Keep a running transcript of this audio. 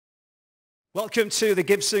Welcome to the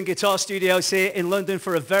Gibson Guitar Studios here in London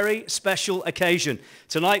for a very special occasion.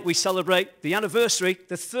 Tonight we celebrate the anniversary,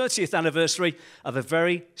 the 30th anniversary of a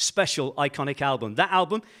very special, iconic album. That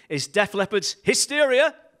album is Def Leppard's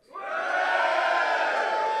Hysteria.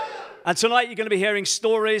 And tonight you're going to be hearing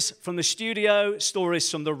stories from the studio,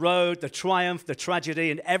 stories from the road, the triumph, the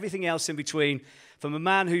tragedy, and everything else in between from a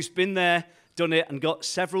man who's been there, done it, and got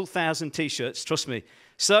several thousand T-shirts, trust me.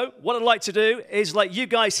 So what I'd like to do is let you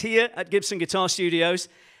guys here at Gibson Guitar Studios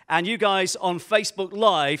and you guys on Facebook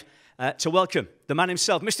Live to welcome the man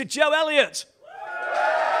himself, Mr. Joe Elliott.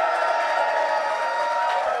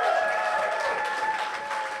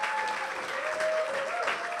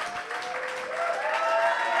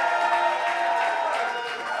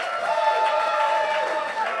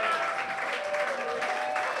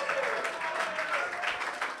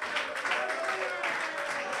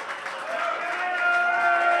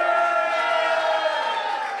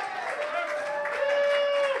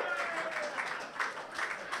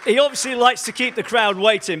 He obviously likes to keep the crowd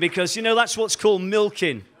waiting because, you know, that's what's called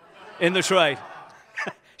milking in the trade.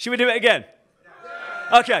 Should we do it again?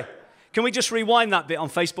 Okay. Can we just rewind that bit on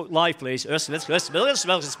Facebook Live, please?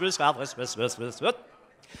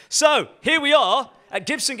 So, here we are at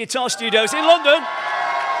Gibson Guitar Studios in London,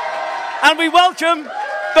 and we welcome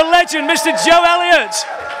the legend, Mr. Joe Elliott.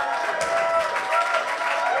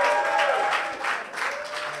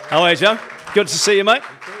 How are you, Joe? Good to see you, mate.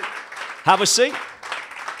 Have a seat.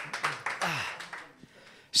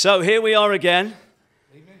 So here we are again,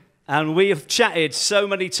 and we have chatted so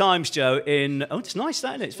many times, Joe, in... Oh, it's nice,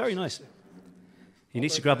 that, isn't it? It's very nice. You need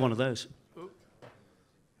to grab one of those.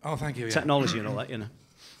 Oh, thank you. Yeah. Technology and all that, you know.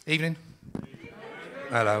 Evening.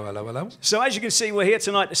 Hello, hello, hello. So as you can see, we're here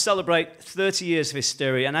tonight to celebrate 30 years of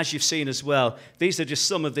Hysteria, and as you've seen as well, these are just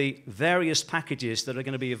some of the various packages that are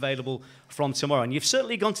going to be available from tomorrow. And you've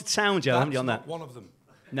certainly gone to town, Joe, haven't you, on that? That's not one of them.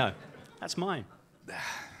 No, that's mine.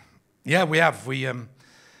 Yeah, we have.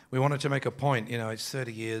 We wanted to make a point, you know, it's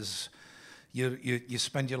 30 years. You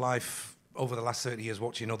spend your life over the last 30 years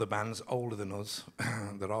watching other bands older than us.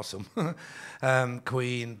 There are some.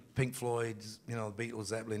 Queen, Pink Floyd, you know, Beatles,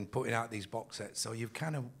 Zeppelin, putting out these box sets. So you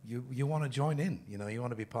kind of, you want to join in, you know, you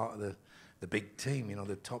want to be part of the big team, you know,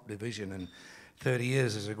 the top division. And 30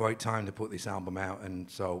 years is a great time to put this album out.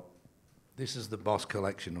 And so this is the Boss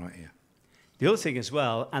collection right here. The other thing as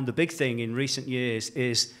well, and the big thing in recent years,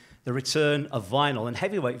 is the return of vinyl, and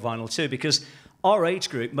heavyweight vinyl too, because our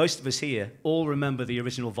age group, most of us here, all remember the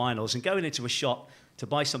original vinyls, and going into a shop to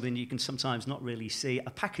buy something you can sometimes not really see,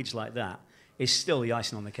 a package like that is still the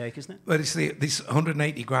icing on the cake, isn't it? But it's this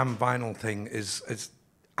 180-gram vinyl thing is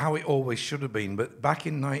how it always should have been, but back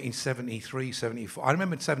in 1973, 74, I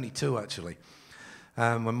remember 72 actually,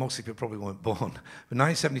 when most people probably weren't born. But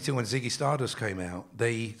 1972, when Ziggy Stardust came out,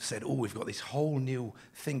 they said, oh, we've got this whole new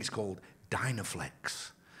thing, it's called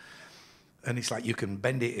Dynaflex. And it's like you can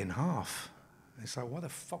bend it in half. It's like, why the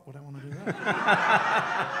fuck would I want to do that?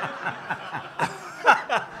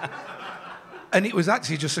 And it was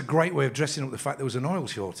actually just a great way of dressing up the fact there was an oil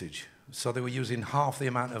shortage. So they were using half the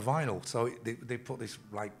amount of vinyl. So they put this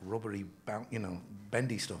like rubbery, you know,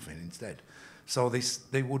 bendy stuff in instead. So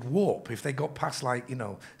they would warp. If they got past like, you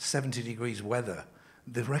know, 70 degrees weather,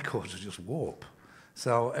 the records would just warp.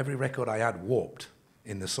 So every record I had warped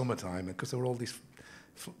in the summertime because there were all these,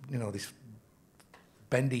 you know, these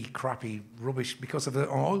bendy, crappy rubbish because of the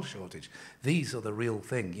oil shortage. These are the real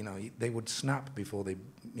thing, you know. They would snap before they,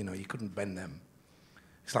 you know, you couldn't bend them.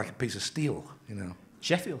 It's like a piece of steel, you know.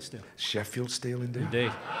 Sheffield steel. Sheffield steel, indeed.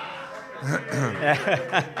 Indeed.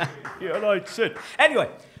 You're right, Sid. Anyway,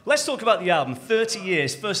 let's talk about the album. 30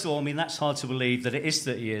 years. First of all, I mean, that's hard to believe that it is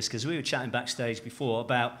 30 years because we were chatting backstage before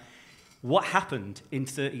about what happened in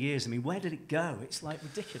 30 years. I mean, where did it go? It's like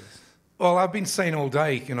ridiculous. Well, I've been saying all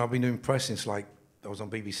day, you know, I've been doing press since like, I was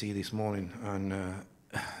on BBC this morning, and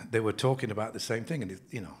they were talking about the same thing. And,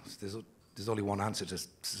 you know, there's only one answer to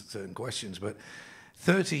certain questions. But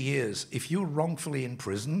 30 years, if you're wrongfully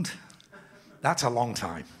imprisoned, that's a long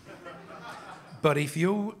time. But if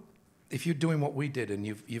you're doing what we did, and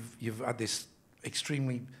you've had this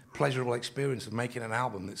extremely pleasurable experience of making an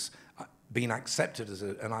album that's been accepted as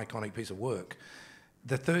an iconic piece of work,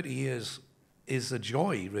 the 30 years is a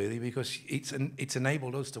joy, really, because it's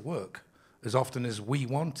enabled us to work as often as we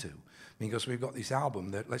want to, because we've got this album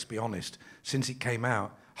that, let's be honest, since it came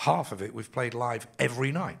out, half of it we've played live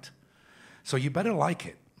every night. So you better like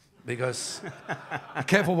it, because be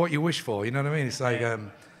careful what you wish for, you know what I mean? It's like,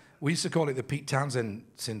 we used to call it the Pete Townsend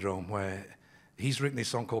syndrome, where he's written this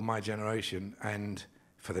song called My Generation, and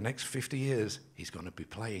for the next 50 years, he's going to be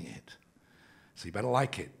playing it. So you better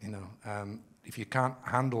like it, you know. If you can't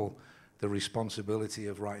handle the responsibility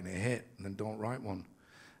of writing a hit, then don't write one.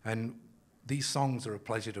 And these songs are a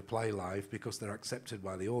pleasure to play live because they're accepted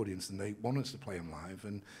by the audience and they want us to play them live,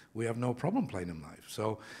 and we have no problem playing them live.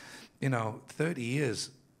 So, 30 years,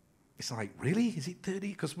 it's like, really? Is it 30?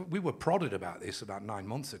 Because we were prodded about this about 9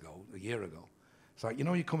 months ago, a year ago. It's like,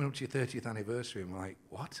 you're coming up to your 30th anniversary, and we're like,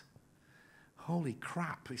 what? Holy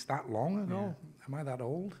crap, it's that long ago? Yeah. Am I that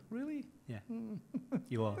old? Really? Yeah,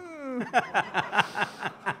 you are.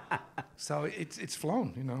 So it's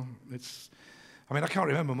flown, I can't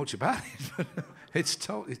remember much about it, but it's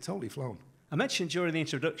totally flown. I mentioned during the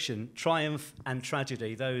introduction triumph and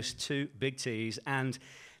tragedy, those two big T's, and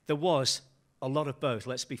there was a lot of both,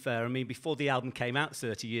 let's be fair. I mean, before the album came out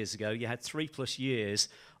 30 years ago, you had 3+ years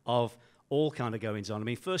of all kind of goings on. I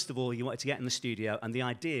mean, first of all, you wanted to get in the studio, and the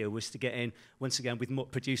idea was to get in, once again, with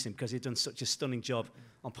Mutt producing, because he'd done such a stunning job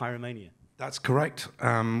on Pyromania. That's correct.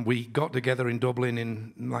 We got together in Dublin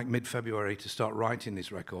in like mid-February to start writing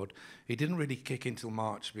this record. It didn't really kick in till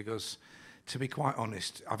March because, to be quite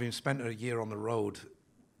honest, having spent a year on the road,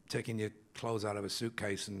 taking your clothes out of a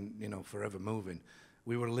suitcase and, forever moving,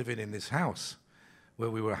 we were living in this house where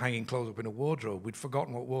we were hanging clothes up in a wardrobe. We'd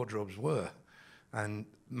forgotten what wardrobes were, and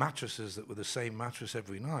mattresses that were the same mattress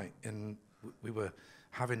every night. And we were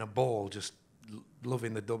having a ball, just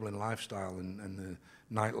loving the Dublin lifestyle and the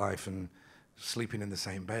nightlife and sleeping in the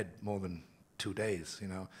same bed more than 2 days,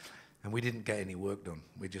 And we didn't get any work done.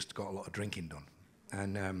 We just got a lot of drinking done.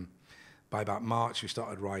 And by about March, we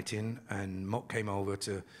started writing, and Mutt came over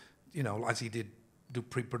to, as he did, do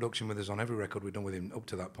pre-production with us on every record we'd done with him up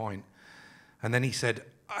to that point. And then he said,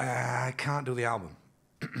 I can't do the album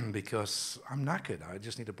because I'm knackered. I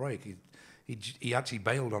just need a break. He actually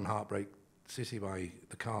bailed on Heartbreak City by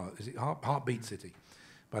the Cars. Is it Heartbeat City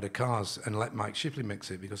by the Cars, and let Mike Shipley mix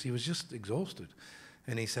it because he was just exhausted.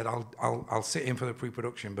 And he said, I'll sit in for the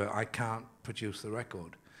pre-production, but I can't produce the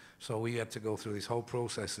record. So we had to go through this whole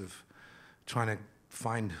process of trying to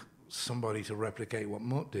find somebody to replicate what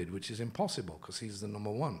Mutt did, which is impossible because he's the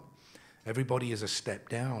 #1. Everybody is a step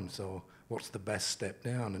down, so what's the best step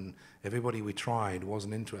down? And everybody we tried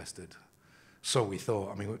wasn't interested. So we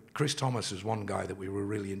thought, Chris Thomas is one guy that we were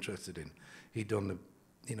really interested in. He'd done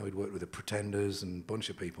he'd worked with the Pretenders and a bunch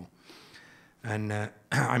of people. And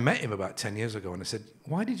I met him about 10 years ago, and I said,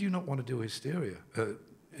 why did you not want to do Hysteria?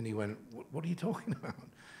 And he went, what are you talking about?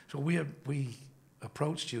 So we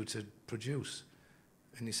approached you to produce.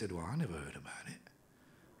 And he said, well, I never heard about it.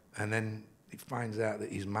 And then he finds out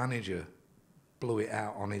that his manager blew it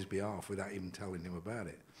out on his behalf without even telling him about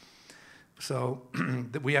it. So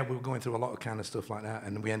we were going through a lot of kind of stuff like that,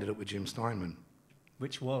 and we ended up with Jim Steinman.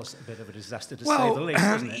 Which was a bit of a disaster, to say the least,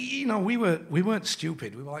 wasn't it? We weren't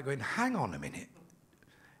stupid. We were like going, hang on a minute.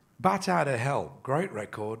 Bat Out of Hell, great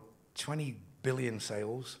record, 20 billion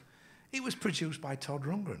sales. It was produced by Todd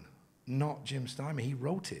Rundgren, not Jim Steinman. He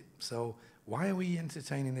wrote it. So why are we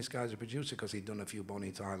entertaining this guy as a producer? Because he'd done a few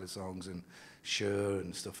Bonnie Tyler songs and Sure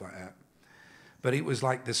and stuff like that. But it was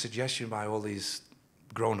like the suggestion by all these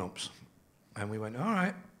grown-ups. And we went, all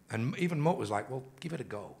right. And even Mutt was like, well, give it a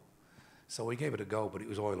go. So we gave it a go, but it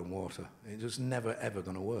was oil and water. It was never, ever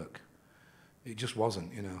going to work. It just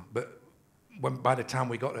wasn't, But by the time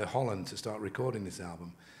we got to Holland to start recording this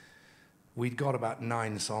album, we'd got about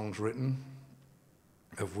 9 songs written,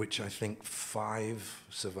 of which I think 5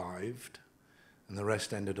 survived, and the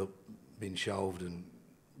rest ended up being shelved and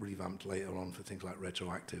revamped later on for things like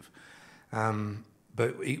Retroactive.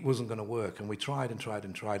 But it wasn't going to work, and we tried and tried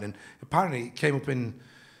and tried, and apparently it came up in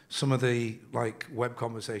some of the web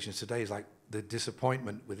conversations today. Is like the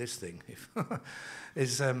disappointment with this thing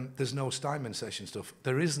is there's no Steinman session stuff.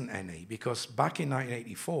 There isn't any, because back in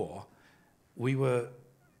 1984 we were,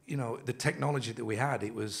 the technology that we had,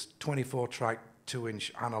 it was 24-track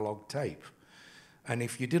 2-inch analog tape, and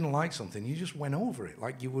if you didn't like something, you just went over it.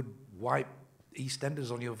 Like you would wipe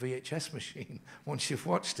EastEnders on your VHS machine. Once you've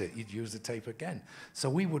watched it, you'd use the tape again. So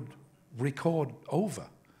we would record over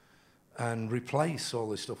and replace all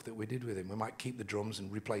the stuff that we did with him. We might keep the drums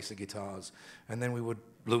and replace the guitars, and then we would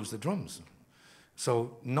lose the drums.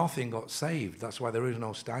 So nothing got saved. That's why there is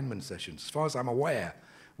no Steinman sessions. As far as I'm aware,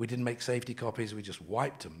 we didn't make safety copies. We just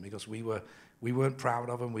wiped them because we weren't proud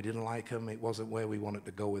of them. We didn't like them. It wasn't where we wanted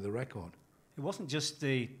to go with the record. It wasn't just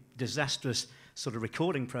the disastrous sort of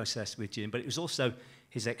recording process with Jim, but it was also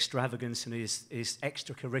his extravagance and his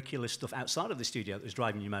extracurricular stuff outside of the studio that was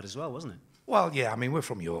driving you mad as well, wasn't it? Well, yeah, we're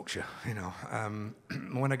from Yorkshire,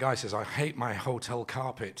 When a guy says, I hate my hotel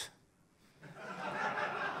carpet,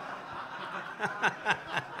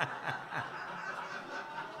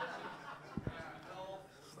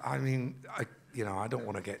 I don't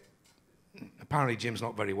want to get apparently Jim's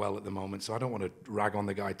not very well at the moment, so I don't want to rag on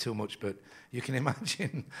the guy too much, but you can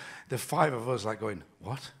imagine the 5 of us like going,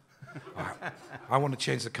 what? I want to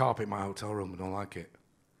change the carpet in my hotel room, I don't like it.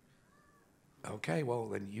 Okay, well,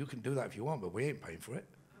 then you can do that if you want, but we ain't paying for it.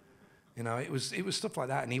 You know, it was stuff like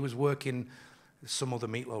that, and he was working some other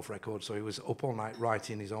Meatloaf record, so he was up all night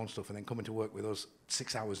writing his own stuff and then coming to work with us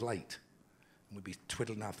 6 hours late. And we'd be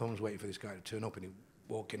twiddling our thumbs waiting for this guy to turn up, and he'd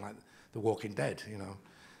walk in like The Walking Dead, you know.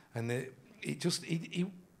 And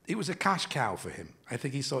it was a cash cow for him. I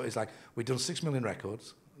think he saw it as like, we'd done 6 million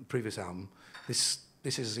records, the previous album. This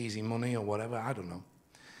is easy money or whatever, I don't know.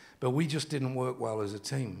 But we just didn't work well as a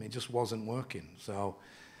team. It just wasn't working. So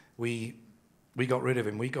we got rid of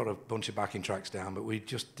him. We got a bunch of backing tracks down, but we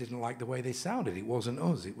just didn't like the way they sounded. It wasn't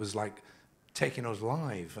us. It was like taking us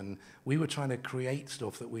live. And we were trying to create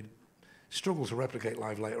stuff that we'd struggle to replicate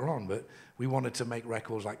live later on, but we wanted to make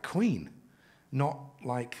records like Queen, not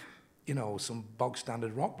like, you know, some bog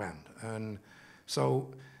standard rock band. And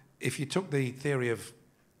so if you took the theory of,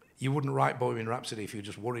 you wouldn't write Bohemian Rhapsody if you're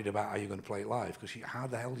just worried about how you're going to play it live, because how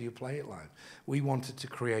the hell do you play it live? We wanted to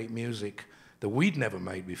create music that we'd never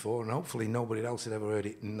made before, and hopefully nobody else had ever heard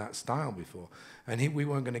it in that style before. And we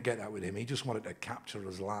weren't going to get that with him. He just wanted to capture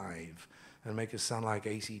us live and make us sound like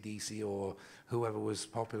AC/DC or whoever was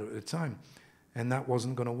popular at the time. And that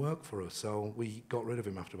wasn't going to work for us, so we got rid of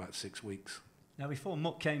him after about 6 weeks. Now, before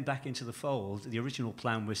Mutt came back into the fold, the original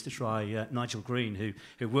plan was to try Nigel Green, who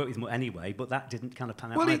worked with Mutt anyway, but that didn't kind of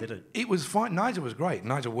pan out either, did it? It was fine. Nigel was great.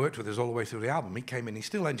 Nigel worked with us all the way through the album. He came in, he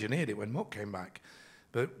still engineered it when Mutt came back.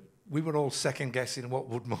 But we were all second-guessing what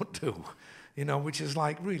would Mutt do, you know, which is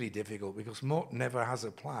like really difficult because Mutt never has a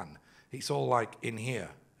plan. It's all like in here,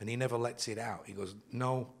 and he never lets it out. He goes,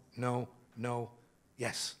 no, no, no,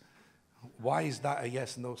 yes. Why is that a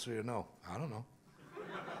yes and those three a no? I don't know.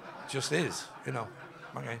 Just is, you know.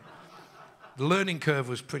 Okay. The learning curve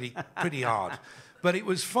was pretty hard, but it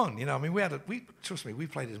was fun, you know. I mean, trust me, we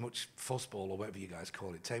played as much fuzzball or whatever you guys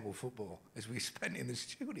call it, table football, as we spent in the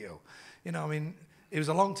studio. You know, I mean, it was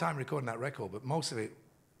a long time recording that record, but most of it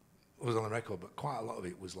was on the record, but quite a lot of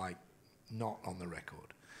it was like not on the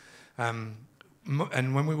record. And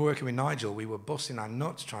when we were working with Nigel, we were busting our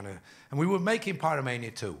nuts trying to, and we were making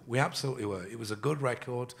Pyromania too. We absolutely were. It was a good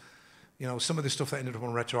record. You know, some of the stuff that ended up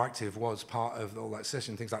on Retroactive was part of all that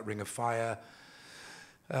session, things like Ring of Fire.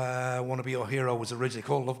 Wanna Be Your Hero was originally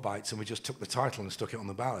called Love Bites, and we just took the title and stuck it on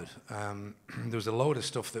the ballad. There was a load of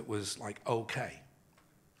stuff that was like okay,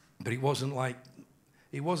 but it wasn't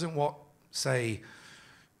what, say,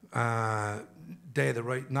 Night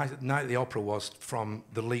of the Opera was from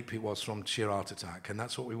The Leap, it was from Sheer Heart Attack, and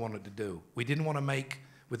that's what we wanted to do. We didn't want to make,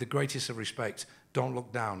 with the greatest of respect, Don't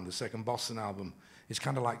Look Down, the second Boston album. It's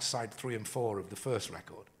kind of like side 3 and 4 of the first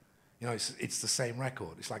record. You know, it's the same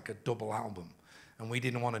record. It's like a double album. And we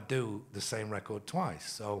didn't want to do the same record twice.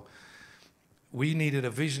 So we needed a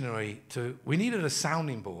visionary we needed a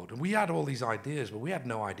sounding board. And we had all these ideas, but we had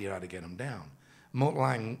no idea how to get them down. Mutt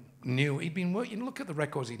Lange knew, he'd been working, look at the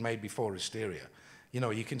records he'd made before Hysteria. You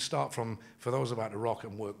know, you can start from, for those about to rock,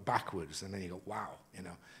 and work backwards, and then you go, wow, you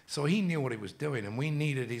know. So he knew what he was doing, and we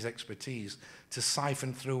needed his expertise to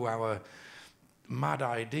siphon through our mad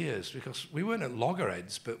ideas, because we weren't at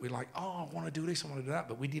loggerheads, but we're like, oh, I want to do this, I want to do that,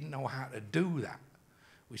 but we didn't know how to do that.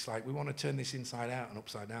 It's like, we want to turn this inside out and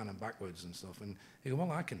upside down and backwards and stuff. And he go,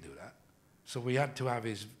 well, I can do that. So we had to have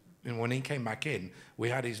his, and when he came back in, we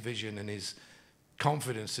had his vision and his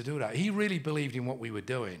confidence to do that. He really believed in what we were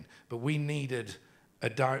doing, but we needed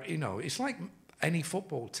you know, it's like any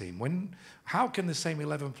football team. How can the same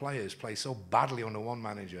 11 players play so badly under one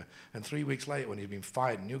manager, and 3 weeks later when he's been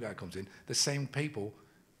fired and a new guy comes in, the same people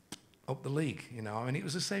up the league, you know? I mean, it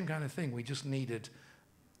was the same kind of thing. We just needed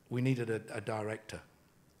a director.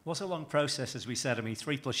 What's a long process, as we said? I mean,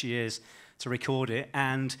 3+ years to record it,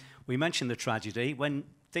 and we mentioned the tragedy. When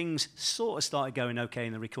things sort of started going okay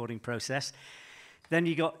in the recording process, then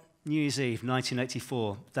you got New Year's Eve,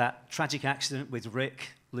 1984, that tragic accident with Rick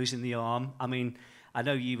losing the arm. I mean, I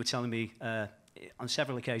know you were telling me on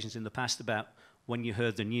several occasions in the past about when you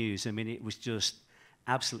heard the news. I mean, it was just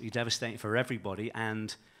absolutely devastating for everybody.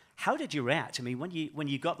 And how did you react? I mean, when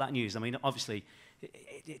you got that news, I mean, obviously,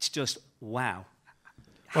 it's just, wow.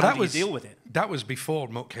 How do you deal with it? That was before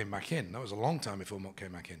Mutt came back in. That was a long time before Mutt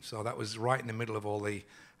came back in. So that was right in the middle of all the,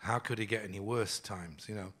 how could he get any worse times,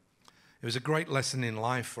 you know? It was a great lesson in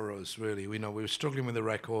life for us, really. We were struggling with the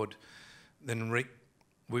record. Then Rick,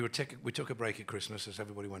 we took a break at Christmas as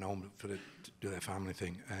everybody went home to do their family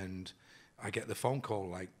thing. And I get the phone call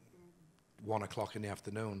like 1 o'clock in the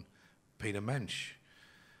afternoon. Peter Mensch,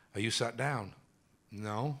 are you sat down?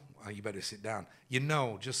 No, you better sit down. You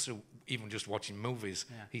know, just through even just watching movies,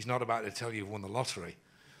 he's not about to tell you you've won the lottery.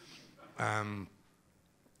 And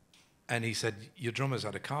he said, your drummer's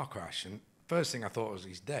had a car crash. And first thing I thought was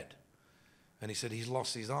he's dead. And he said he's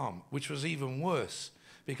lost his arm, which was even worse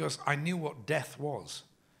because I knew what death was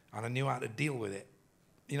and I knew how to deal with it.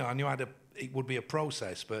 You know, I knew it would be a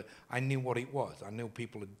process, but I knew what it was. I knew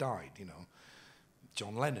people had died, you know.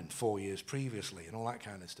 John Lennon 4 years previously and all that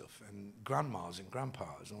kind of stuff, and grandmas and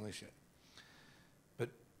grandpas and all this shit. But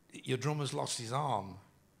your drummer's lost his arm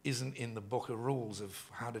isn't in the book of rules of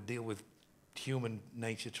how to deal with human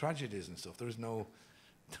nature tragedies and stuff. There is no,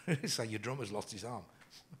 say your drummer's lost his arm.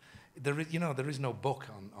 There is no book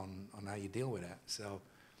on how you deal with that. So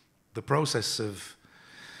the process of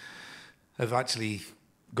actually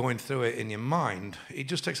going through it in your mind, it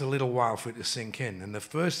just takes a little while for it to sink in. And the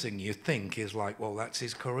first thing you think is like, well, that's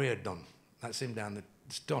his career done. That's him down,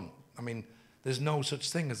 it's done. I mean, there's no such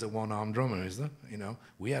thing as a one-armed drummer, is there? You know,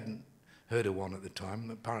 we hadn't heard of one at the time.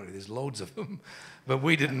 Apparently there's loads of them, but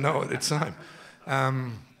we didn't know at the time.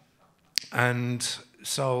 And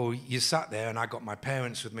so you sat there, and I got my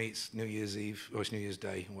parents with me. It's New Year's Eve, or it's New Year's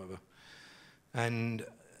Day, whatever. And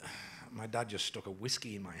my dad just stuck a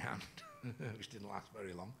whiskey in my hand, which didn't last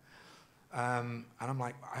very long. And I'm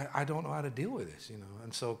like, I don't know how to deal with this, you know.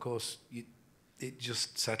 And so, of course, it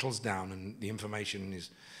just settles down, and the information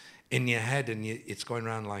is in your head, and it's going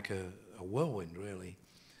around like a whirlwind, really.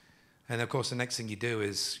 And, of course, the next thing you do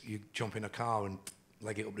is you jump in a car and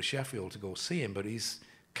leg it up to Sheffield to go see him, but he's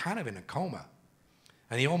kind of in a coma.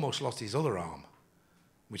 And he almost lost his other arm,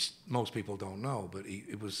 which most people don't know, but he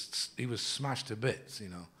was smashed to bits, you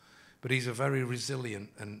know. But he's a very resilient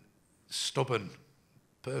and stubborn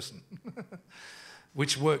person,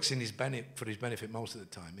 which works in his for his benefit most of the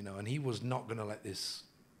time, you know. And he was not going to let this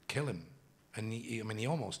kill him. And he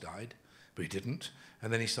almost died, but he didn't.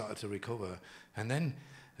 And then he started to recover. And then,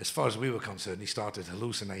 as far as we were concerned, he started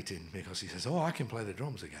hallucinating because he says, "Oh, I can play the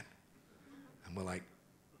drums again." And we're like,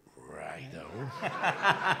 righto.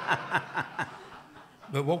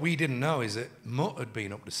 But what we didn't know is that Mutt had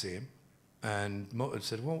been up to see him, and Mutt had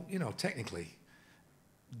said, well, you know, technically,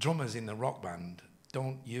 drummers in the rock band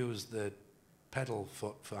don't use the pedal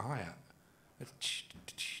foot for hi-hat.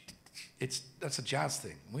 That's a jazz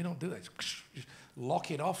thing. We don't do that. Just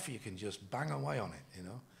lock it off, you can just bang away on it, you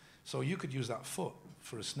know. So you could use that foot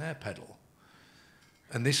for a snare pedal.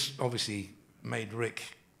 And this obviously made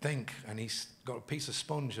Rick think, and he's got a piece of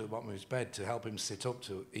sponge at the bottom of his bed to help him sit up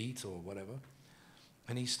to eat or whatever.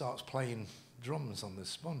 And he starts playing drums on the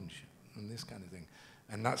sponge and this kind of thing.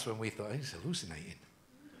 And that's when we thought, he's hallucinating.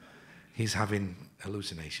 He's having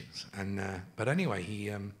hallucinations. And but anyway,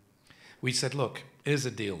 we said, look, here's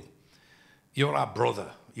the deal. You're our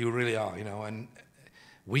brother. You really are, you know, and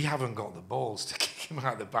we haven't got the balls to kick him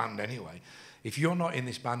out of the band anyway. If you're not in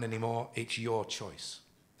this band anymore, it's your choice.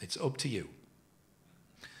 It's up to you.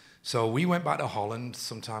 So we went back to Holland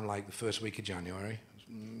sometime like the first week of January,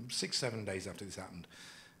 6-7 days after this happened.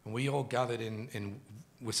 And we all gathered in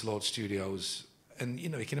Whistleout Studios. And, you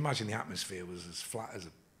know, you can imagine the atmosphere was as flat as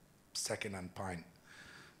a second-hand pint,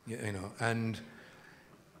 you know. And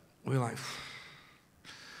we were like,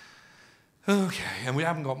 okay. And we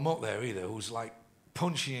haven't got Mutt there either, who's like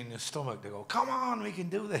punching in the stomach to go, come on, we can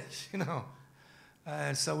do this, you know.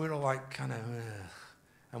 And so we're all like kind of,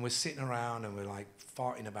 and we're sitting around and we're like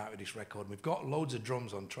farting about with this record. We've got loads of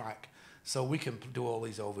drums on track, so we can do all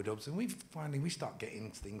these overdubs. And we start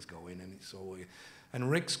getting things going, and it's all. And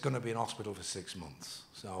Rick's going to be in hospital for 6 months,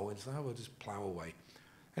 so it's like, we'll just plow away.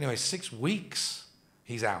 Anyway, 6 weeks,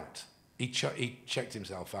 he's out. He checked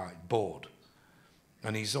himself out, bored.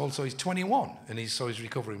 And he's 21, and he's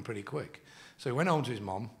recovering pretty quick. So he went home to his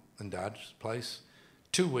mom and dad's place.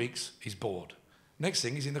 2 weeks, he's bored. Next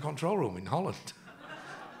thing, he's in the control room in Holland.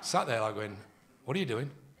 Sat there like going, what are you doing?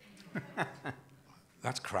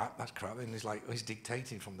 That's crap. And he's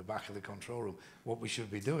dictating from the back of the control room what we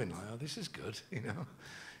should be doing. Like, oh, this is good, you know.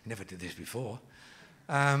 He never did this before.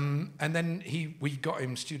 And then we got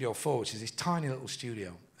him Studio 4, which is this tiny little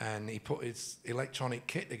studio. And he put his electronic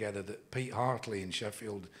kit together that Pete Hartley in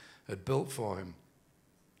Sheffield had built for him.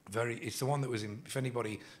 It's the one that was in, if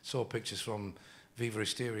anybody saw pictures from Viva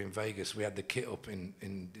Hysteria in Vegas, we had the kit up in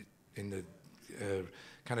the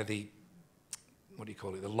kind of the, what do you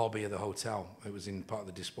call it, the lobby of the hotel. It was in part of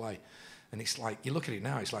the display. And it's like, you look at it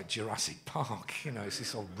now, it's like Jurassic Park, you know, it's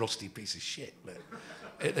this old rusty piece of shit. But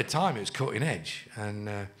at the time, it was cutting edge.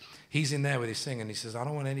 And he's in there with his thing, and he says, I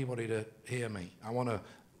don't want anybody to hear me. I want to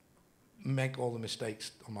make all the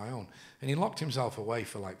mistakes on my own. And he locked himself away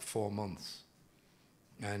for like 4 months.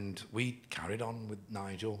 And we carried on with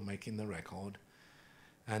Nigel making the record.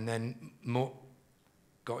 And then Mutt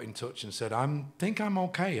got in touch and said, I think I'm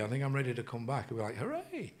okay. I think I'm ready to come back. And we're like,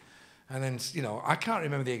 hooray. And then, you know, I can't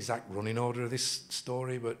remember the exact running order of this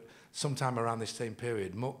story, but sometime around this same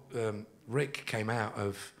period, Rick came out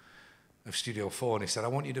of Studio 4 and he said, I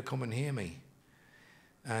want you to come and hear me.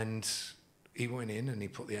 And he went in and he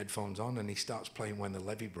put the headphones on and he starts playing When the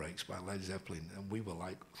Levee Breaks by Led Zeppelin. And we were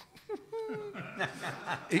like,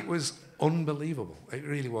 it was unbelievable. It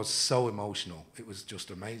really was so emotional. It was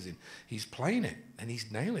just amazing. He's playing it and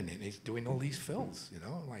he's nailing it. He's doing all these fills, you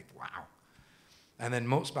know, like, wow. And then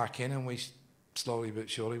Mutt's back in and we slowly but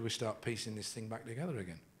surely we start piecing this thing back together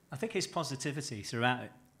again. I think his positivity throughout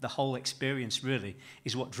it, the whole experience really,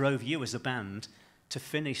 is what drove you as a band to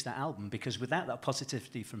finish that album, because without that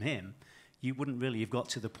positivity from him, you wouldn't really have got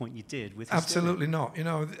to the point you did with Hysteria. Absolutely not. You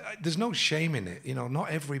know, there's no shame in it. You know, not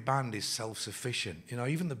every band is self-sufficient. You know,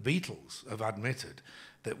 even the Beatles have admitted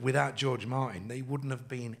that without George Martin, they wouldn't have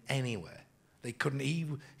been anywhere. They couldn't.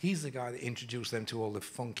 He's the guy that introduced them to all the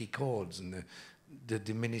funky chords and the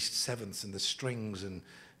diminished sevenths and the strings and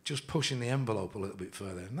just pushing the envelope a little bit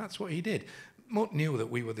further. And that's what he did. Mutt knew that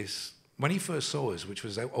we were this. When he first saw us, which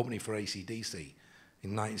was opening for AC/DC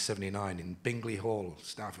in 1979 in Bingley Hall,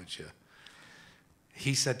 Staffordshire,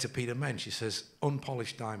 he said to Peter Mensch, he says,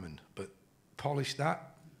 unpolished diamond, but polish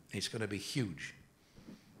that, it's going to be huge.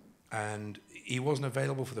 And he wasn't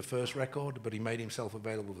available for the first record, but he made himself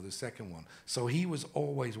available for the second one. So he was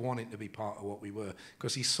always wanting to be part of what we were,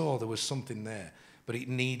 because he saw there was something there, but it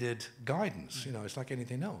needed guidance. You know, it's like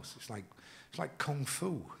anything else. It's like kung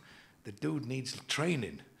fu. The dude needs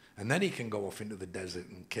training, and then he can go off into the desert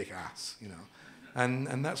and kick ass, you know.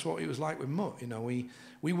 And that's what it was like with Mutt. You know,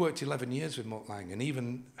 we worked 11 years with Mutt Lange, and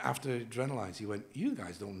even after Adrenalize, he went, you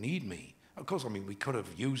guys don't need me. Of course, I mean, we could have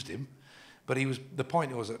used him, but the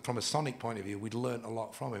point was that from a sonic point of view, we'd learned a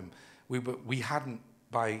lot from him. We hadn't,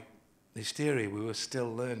 by Hysteria, we were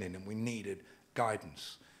still learning, and we needed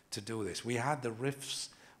guidance to do this. We had the riffs,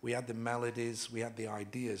 we had the melodies, we had the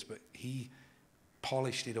ideas, but he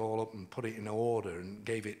polished it all up and put it in order and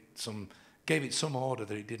gave it some order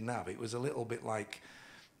that it didn't have. It was a little bit like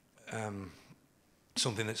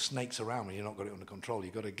something that snakes around when you've not got it under control.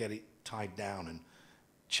 You've got to get it tied down and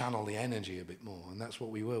channel the energy a bit more. And that's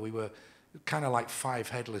what we were. We were kind of like 5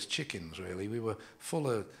 headless chickens, really. We were full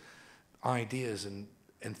of ideas and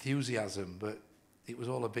enthusiasm, but it was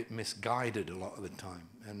all a bit misguided a lot of the time.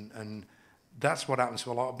 And that's what happens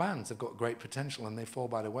to a lot of bands. They've got great potential and they fall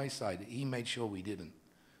by the wayside. He made sure we didn't.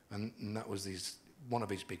 And that was one of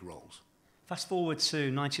his big roles. Fast forward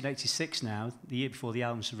to 1986 now, the year before the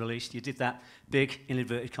album's released. You did that big, in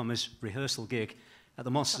inverted commas, rehearsal gig at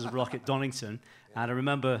the Monsters of Rock at Donington. Yeah. And I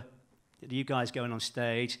remember you guys going on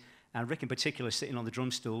stage, and Rick in particular sitting on the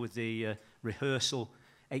drum stool with the rehearsal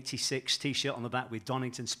 86 T-shirt on the back with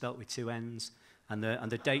Donington spelt with 2 N's, and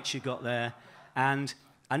the dates you got there. And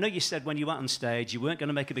I know you said when you went on stage, you weren't going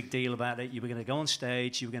to make a big deal about it. You were going to go on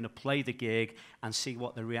stage, you were going to play the gig and see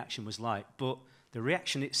what the reaction was like. But the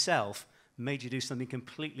reaction itself made you do something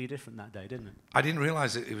completely different that day, didn't it? I didn't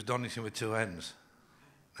realise it was Donington with 2 N's.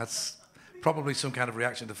 That's probably some kind of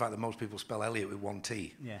reaction to the fact that most people spell Elliott with 1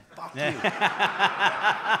 T. Yeah. Fuck you.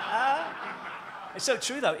 It's so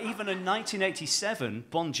true, though. Even in 1987,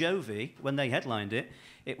 Bon Jovi, when they headlined it,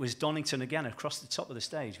 it was Donington again across the top of the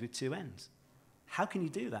stage with 2 N's. How can you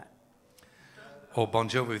do that? Or Bon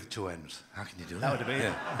Jovi with 2 N's. How can you do that? That would have been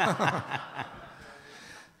it.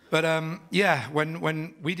 But yeah,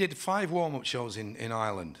 when we did 5 warm-up shows in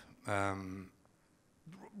Ireland, I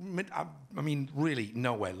mean, really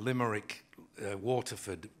nowhere. Limerick,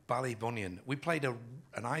 Waterford, Ballybunion. We played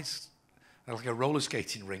like a roller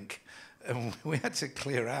skating rink, and we had to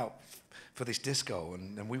clear out for this disco.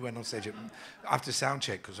 And we went on stage after sound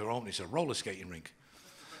check because our own is a roller skating rink.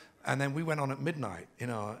 And then we went on at midnight, you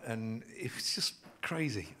know, and it was just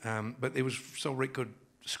crazy. But it was so Rick could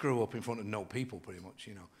screw up in front of no people, pretty much,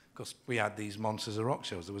 you know. Because we had these Monsters of Rock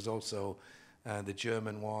shows. There was also the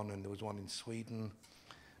German one, and there was one in Sweden.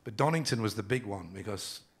 But Donington was the big one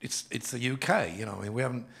because it's the UK, you know. I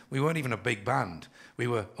mean, we weren't even a big band. We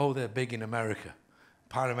were, they're big in America.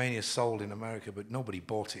 Pyromania sold in America, but nobody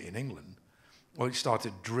bought it in England. Well, it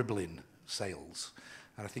started dribbling sales.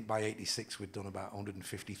 And I think by 86 we'd done about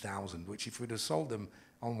 150,000, which if we'd have sold them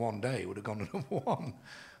on one day, it would have gone to number 1.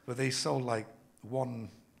 But they sold like 1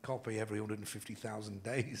 copy every 150,000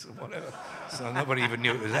 days or whatever. So nobody even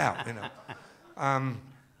knew it was out, you know.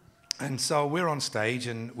 And so we're on stage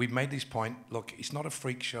and we've made this point, look, it's not a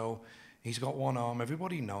freak show. He's got 1 arm,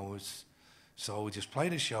 everybody knows. So we just play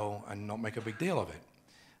the show and not make a big deal of it.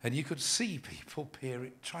 And you could see people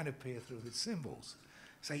trying to peer through the cymbals.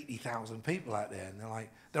 It's 80,000 people out there, and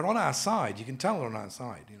they're on our side. You can tell they're on our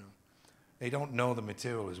side, you know. They don't know the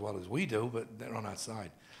material as well as we do, but they're on our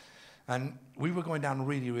side. And we were going down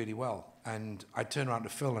really, really well. And I turned around to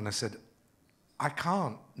Phil and I said, I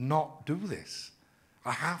can't not do this.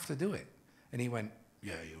 I have to do it. And he went,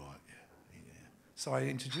 yeah, you're right, yeah. So I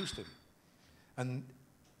introduced him. And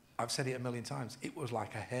I've said it a million times, it was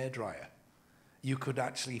like a hairdryer. You could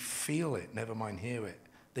actually feel it, never mind hear it.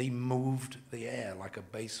 They moved the air like a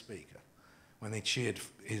bass speaker when they cheered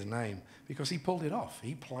his name, because he pulled it off.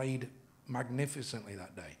 He played magnificently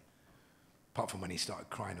that day, apart from when he started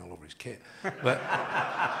crying all over his kit. But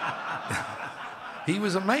he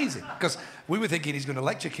was amazing, because we were thinking he's going to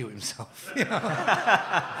electrocute himself, you know.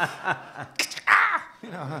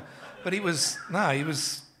 You know, but he was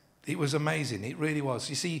amazing. It really was.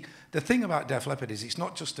 You see, the thing about Def Leppard is it's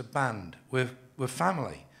not just a band. We're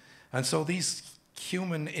family. And so these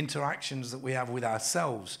human interactions that we have with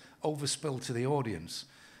ourselves overspill to the audience.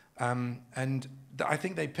 And I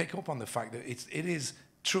think they pick up on the fact that it is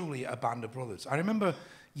truly a band of brothers. I remember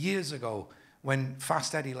years ago when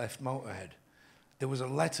Fast Eddie left Motorhead, there was a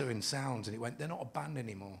letter in Sounds and it went, they're not a band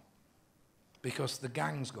anymore because the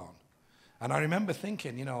gang's gone. And I remember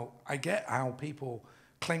thinking, you know, I get how people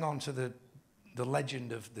cling on to the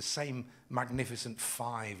legend of the same Magnificent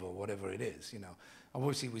Five or whatever it is, you know.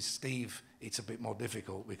 Obviously with Steve, it's a bit more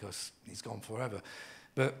difficult because he's gone forever.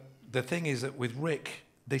 But the thing is that with Rick,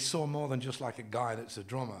 they saw more than just like a guy that's a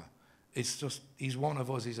drummer. It's just, he's one of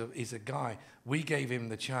us, he's a guy. We gave him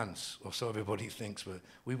the chance, or so everybody thinks, but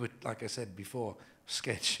we were, like I said before,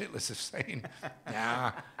 scared shitless of saying,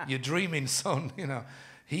 nah, you're dreaming, son, you know.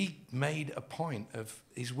 He made a point of,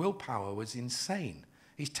 his willpower was insane.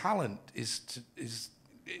 His talent is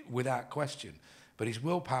without question, but his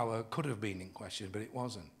willpower could have been in question, but it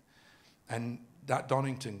wasn't. And that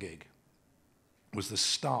Donington gig was the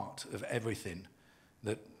start of everything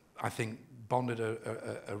that I think bonded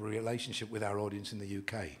a relationship with our audience in the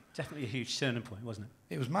UK. Definitely a huge turning point, wasn't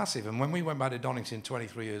it? It was massive. And when we went back to Donington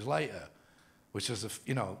 23 years later, which was,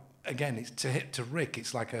 you know, again, it's to Rick,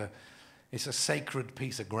 it's like it's a sacred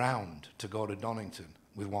piece of ground to go to Donington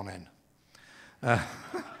with one N.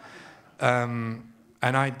 And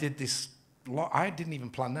I did this, I didn't even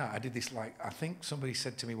plan that. I did this I think somebody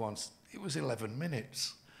said to me once, it was 11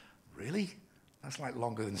 minutes. Really? That's like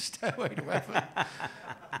longer than Stairway to Heaven.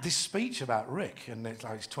 This speech about Rick, and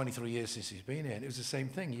it's 23 years since he's been here, and it was the same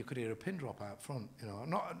thing. You could hear a pin drop out front. You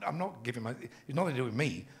know, I'm not giving it's nothing to do with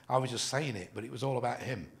me. I was just saying it, but it was all about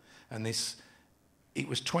him. And it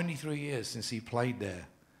was 23 years since he played there.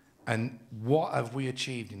 And what have we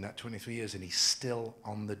achieved in that 23 years? And he's still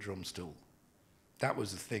on the drum stool. That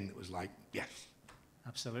was the thing that was like, yes.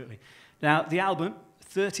 Absolutely. Now, the album,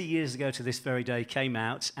 30 years ago to this very day, came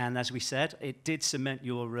out, and as we said, it did cement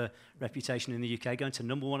your reputation in the UK, going to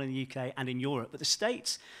 #1 in the UK and in Europe. But the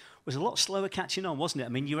States was a lot slower catching on, wasn't it? I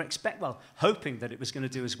mean, you were hoping that it was going to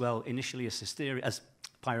do as well initially as Hysteria, as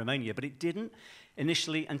Pyromania, but it didn't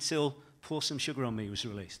initially until Pour Some Sugar on Me was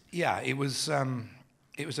released. Yeah, it was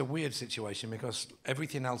a weird situation because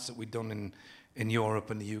everything else that we'd done in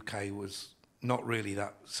Europe and the UK was not really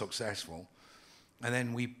that successful. And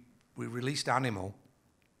then we released Animal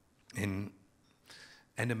in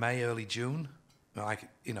end of May, early June, a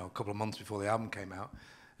couple of months before the album came out,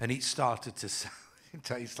 and it started to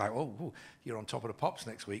it's like, oh, you're on Top of the Pops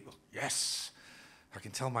next week. Well, yes, I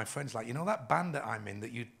can tell my friends, that band that I'm in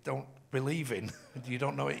that you don't believe in, you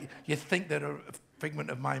don't know it, you think they're a figment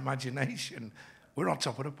of my imagination. We're on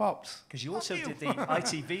Top of the Pops. Because you also did the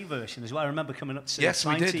ITV version as well. I remember coming up to yes,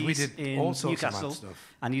 we did in all sorts Newcastle, of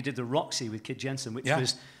stuff. And you did the Roxy with Kid Jensen, which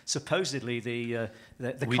was supposedly the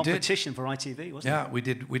competition for ITV, wasn't it? Yeah,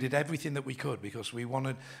 we did everything that we could because we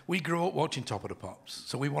grew up watching Top of the Pops,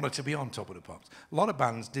 so we wanted to be on Top of the Pops. A lot of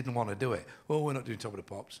bands didn't want to do it. Well, we're not doing Top of the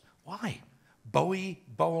Pops. Why? Bowie,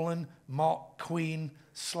 Bolan, Mott, Queen,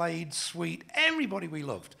 Slade, Sweet, everybody we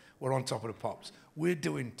loved were on Top of the Pops. We're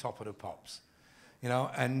doing Top of the Pops.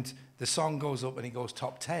 And the song goes up and he goes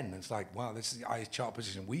top 10. And it's like, wow, this is the highest chart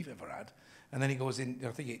position we've ever had. And then he goes in,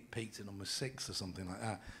 I think it peaked at number 6 or something like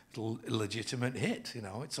that. It's a legitimate hit,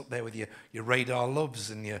 It's up there with your Radar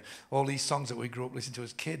Loves and all these songs that we grew up listening to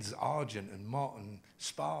as kids, Argent and Mott and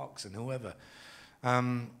Sparks and whoever.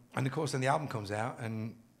 And of course, then the album comes out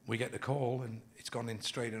and we get the call and it's gone in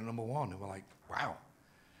straight into #1. And we're like, wow,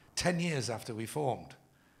 10 years after we formed,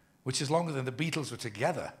 which is longer than the Beatles were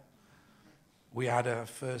together. We had our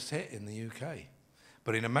first hit in the UK.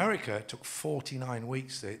 But in America, it took 49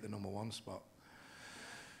 weeks to hit the #1 spot.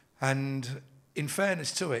 And in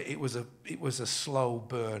fairness to it, it was a slow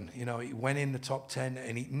burn. You know, it went in the top 10,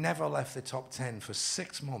 and it never left the top 10 for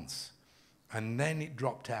 6 months. And then it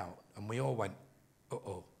dropped out, and we all went,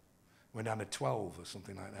 uh-oh. Went down to 12 or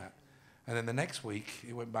something like that. And then the next week,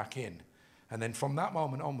 it went back in. And then from that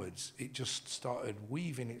moment onwards, it just started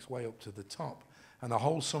weaving its way up to the top. And the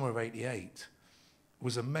whole summer of '88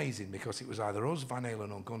 was amazing, because it was either us, Van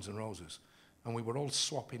Halen, or Guns N' Roses. And we were all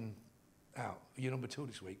swapping out. You're number 2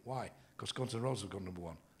 this week. Why? Because Guns N' Roses have got number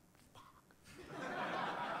 1.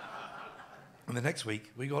 And the next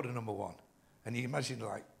week, we go to number 1. And you imagine,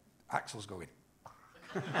 like, Axl's going.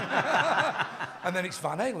 And then it's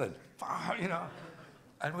Van Halen, you know.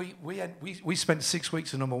 And we spent 6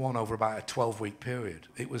 weeks at number 1 over about a 12-week period.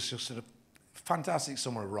 It was just a fantastic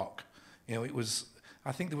summer of rock. You know, it was,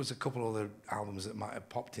 I think there was a couple other albums that might have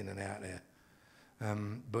popped in and out there.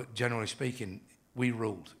 But generally speaking, we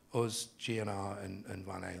ruled, us, GNR and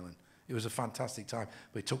Van Halen. It was a fantastic time,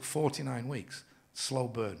 but it took 49 weeks, slow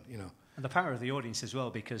burn, you know. And the power of the audience as well,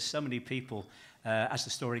 because so many people, as the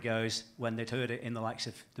story goes, when they'd heard it in the likes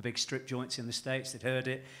of the big strip joints in the States, they'd heard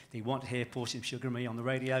it, they want to hear Pour Some Sugar on Me on the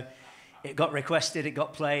radio. It got requested, it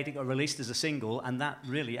got played, it got released as a single, and that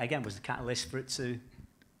really, again, was the catalyst for it to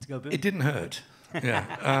go boom. It didn't hurt.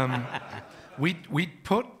 Yeah. We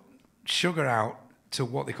put Sugar out to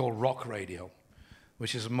what they call rock radio,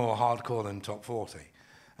 which is more hardcore than top 40,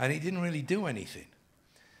 and it didn't really do anything.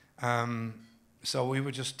 So we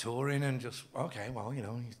were just touring and just, okay, well, you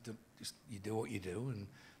know, you do what you do, and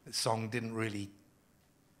the song didn't really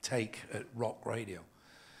take at rock radio.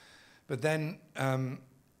 But then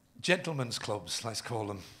gentlemen's clubs, let's call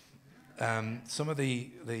them, some of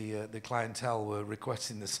the clientele were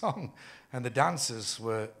requesting the song, and the dancers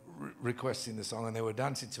were requesting the song, and they were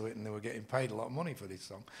dancing to it, and they were getting paid a lot of money for this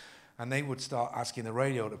song. And they would start asking the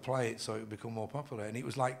radio to play it so it would become more popular. And it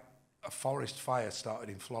was like a forest fire started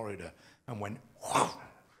in Florida and went whoosh,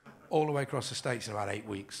 all the way across the States in about 8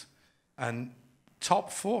 weeks. And top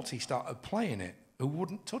 40 started playing it, who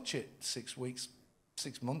wouldn't touch it 6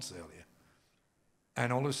 months earlier.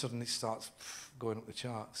 And all of a sudden it starts going up the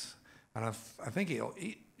charts. And I think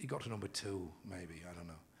it got to number 2, maybe, I don't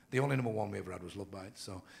know. The only number 1 we ever had was Love Bites.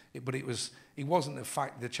 So, but it wasn't the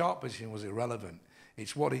fact, the chart position was irrelevant.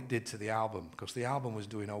 It's what it did to the album, because the album was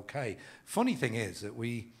doing okay. Funny thing is that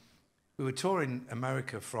we were touring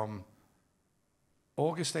America from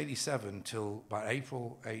August '87 till about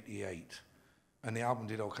April '88, and the album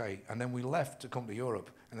did okay. And then we left to come to Europe,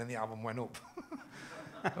 and then the album went up.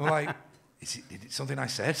 We're like, is it something I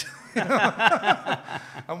said?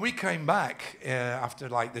 And we came back after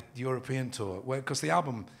like the European tour, because the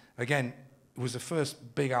album, again, was the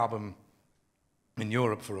first big album in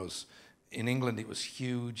Europe for us. In England, it was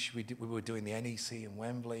huge. We were doing the NEC in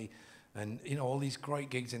Wembley, and you know all these great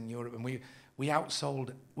gigs in Europe. And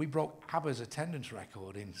we broke ABBA's attendance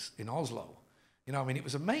record in Oslo. You know, I mean, it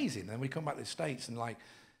was amazing. And we come back to the States, and like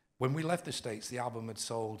when we left the States, the album had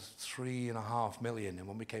sold 3.5 million, and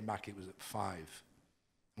when we came back, it was at 5.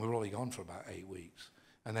 We were only gone for about 8 weeks,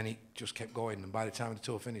 and then it just kept going. And by the time the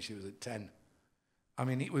tour finished, it was at 10. I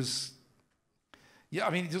mean, it was. Yeah, I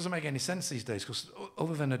mean, it doesn't make any sense these days, because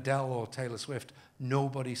other than Adele or Taylor Swift,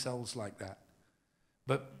 nobody sells like that.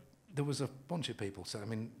 But there was a bunch of people. So, I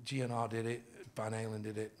mean, GNR did it, Van Halen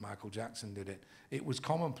did it, Michael Jackson did it. It was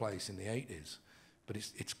commonplace in the 80s, but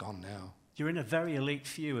it's gone now. You're in a very elite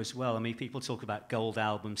few as well. I mean, people talk about gold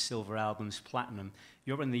albums, silver albums, platinum.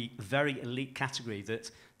 You're in the very elite category that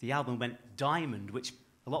the album went diamond, which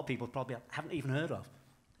a lot of people probably haven't even heard of.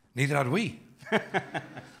 Neither had we.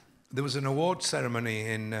 There was an award ceremony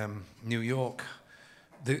in New York.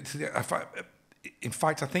 In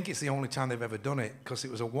fact, I think it's the only time they've ever done it, because it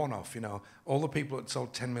was a one-off, you know. All the people that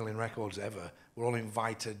sold 10 million records ever were all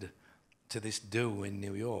invited to this do in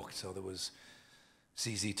New York. So there was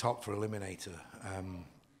ZZ Top for Eliminator,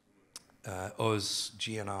 us,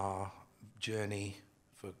 GNR, Journey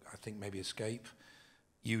for, I think, maybe Escape,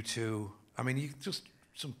 U2. I mean, just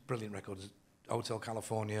some brilliant records. Hotel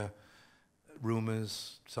California,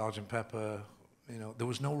 Rumours, Sgt. Pepper, you know. There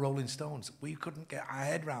was no Rolling Stones. We couldn't get our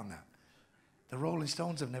head around that. The Rolling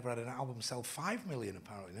Stones have never had an album sell 5 million,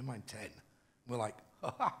 apparently. Never mind 10. We're like,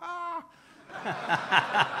 ha ha ha.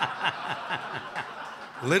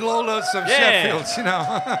 Little old us of Sheffield, you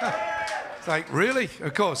know. It's like, really?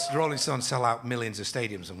 Of course, the Rolling Stones sell out millions of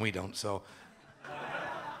stadiums, and we don't, so,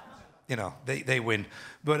 you know, they win.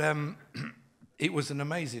 But it was an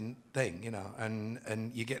amazing thing, you know,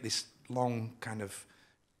 and you get this long kind of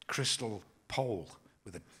crystal pole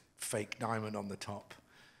with a fake diamond on the top,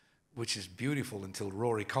 which is beautiful until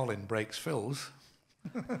Rory Collin breaks Phil's,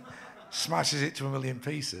 smashes it to 1 million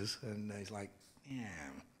pieces, and he's like,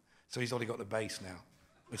 damn. So he's only got the bass now,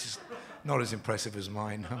 which is not as impressive as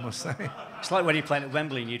mine, I must say. It's like when you're playing at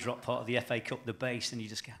Wembley and you drop part of the FA Cup, the bass, and you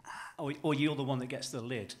just go, or you're the one that gets the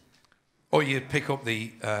lid. Or you pick up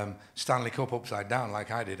the Stanley Cup upside down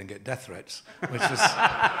like I did and get death threats, which is...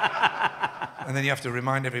 And then you have to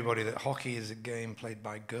remind everybody that hockey is a game played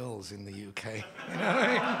by girls in the UK. You know what I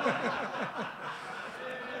mean?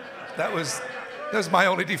 That was my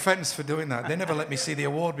only defence for doing that. They never let me see the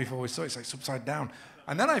award before we saw it. It's like upside down.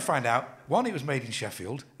 And then I find out, one, it was made in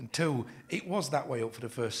Sheffield, and two, it was that way up for the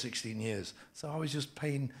first 16 years. So I was just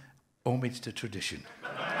paying homage to tradition.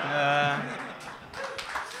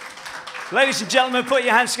 Ladies and gentlemen, put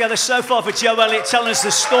your hands together so far for Joe Elliott telling us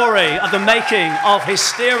the story of the making of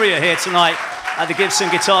Hysteria here tonight at the Gibson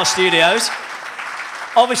Guitar Studios.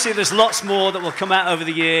 Obviously, there's lots more that will come out over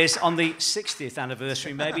the years. On the 60th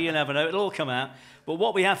anniversary, maybe, you never know, it'll all come out. But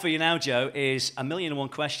what we have for you now, Joe, is 1,000,001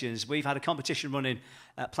 questions. We've had a competition running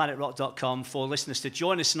at planetrock.com for listeners to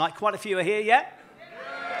join us tonight. Quite a few are here yet.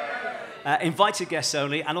 Invited guests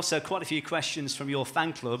only, and also quite a few questions from your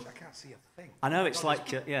fan club. I can't see a thing. I know, it's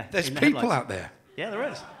like, yeah. There's people out there. Yeah, there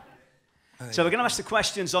is. So we're going to ask the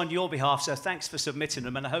questions on your behalf, so thanks for submitting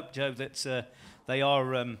them, and I hope, Joe, that they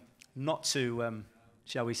are not too,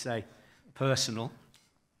 shall we say, personal.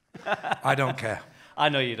 I don't care. I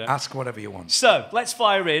know you don't. Ask whatever you want. So, let's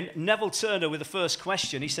fire in. Neville Turner with the first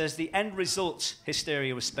question. He says, the end result,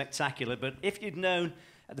 Hysteria, was spectacular, but if you'd known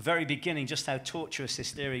at the very beginning just how torturous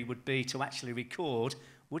Hysteria would be to actually record,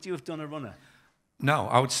 would you have done a runner? No,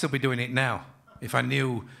 I would still be doing it now. If I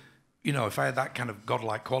knew, you know, if I had that kind of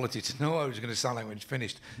godlike quality to know what I was going to sound like when it's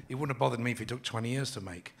finished, it wouldn't have bothered me if it took 20 years to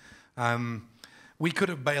make. We could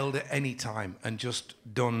have bailed at any time and just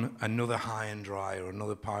done another High and Dry or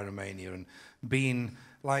another Pyromania and been,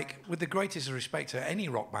 like, with the greatest respect to any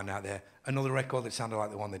rock band out there, another record that sounded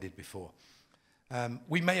like the one they did before.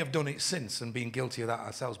 We may have done it since and been guilty of that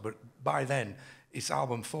ourselves, but by then, it's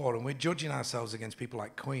album 4, and we're judging ourselves against people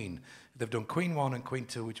like Queen. They've done Queen 1 and Queen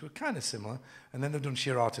 2, which were kind of similar, and then they've done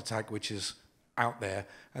Sheer Heart Attack, which is out there,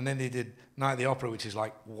 and then they did Night at the Opera, which is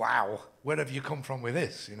like, wow, where have you come from with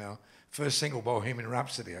this, you know? First single, Bohemian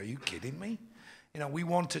Rhapsody, are you kidding me? You know, we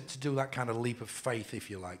wanted to do that kind of leap of faith,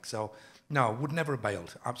 if you like, so no, would never have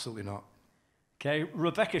bailed, absolutely not. Okay,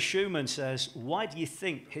 Rebecca Schumann says, why do you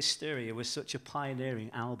think Hysteria was such a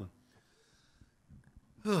pioneering album?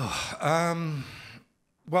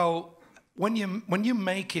 Well, when you're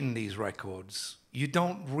making these records, you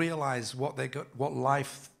don't realize what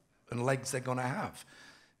life and legs they're going to have.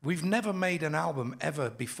 We've never made an album ever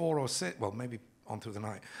before or since. Well, maybe On Through the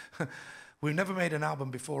Night. We've never made an album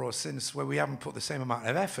before or since where we haven't put the same amount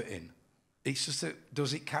of effort in. It's just that,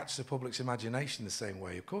 does it catch the public's imagination the same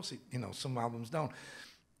way? Of course, some albums don't.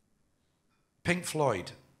 Pink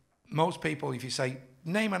Floyd. Most people, if you say,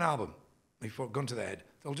 name an album, if you put a gun to their head,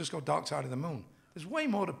 they'll just go Dark Side of the Moon. There's way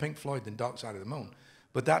more to Pink Floyd than Dark Side of the Moon.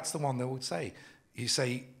 But that's the one they would say. You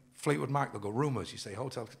say Fleetwood Mac, they'll go Rumours. You say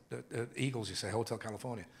Eagles, you say Hotel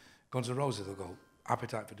California. Guns N' Roses, they'll go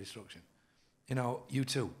Appetite for Destruction. You know,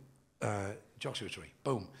 U2, Joshua Tree,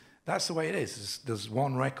 boom. That's the way it is. There's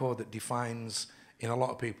one record that defines, in a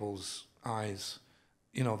lot of people's eyes,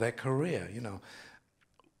 you know, their career, you know.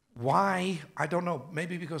 Why? I don't know.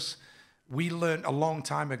 Maybe because we learned a long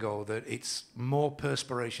time ago that it's more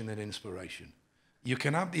perspiration than inspiration. You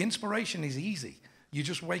can have, the inspiration is easy. You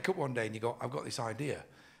just wake up one day and you go, I've got this idea.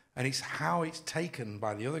 And it's how it's taken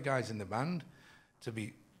by the other guys in the band to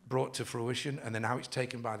be brought to fruition, and then how it's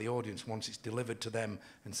taken by the audience once it's delivered to them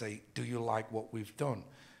and say, do you like what we've done?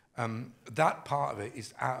 That part of it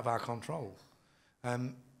is out of our control.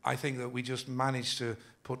 I think that we just managed to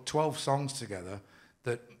put 12 songs together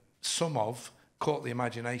that some of caught the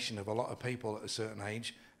imagination of a lot of people at a certain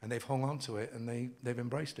age, and they've hung on to it and they've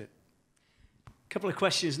embraced it. A couple of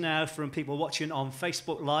questions now from people watching on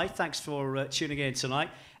Facebook Live. Thanks for tuning in tonight.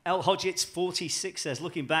 L. Hodgetts 46 says,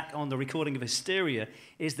 looking back on the recording of Hysteria,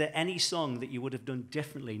 is there any song that you would have done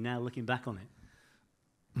differently now looking back on it?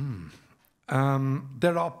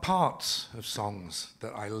 There are parts of songs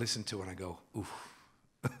that I listen to and I go, oof,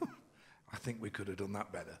 I think we could have done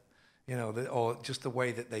that better. You know, or just the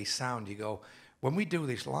way that they sound, you go, when we do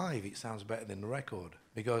this live, it sounds better than the record.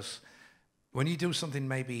 Because when you do something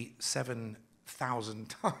maybe 7,000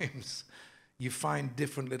 times, you find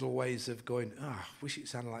different little ways of going, I wish it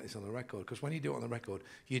sounded like this on the record. Because when you do it on the record,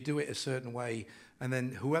 you do it a certain way, and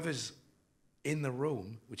then whoever's in the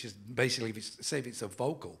room, which is basically, say if it's a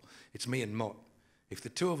vocal, it's me and Mutt. If the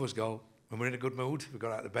two of us go, when we're in a good mood, we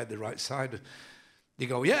got out of bed the right side, you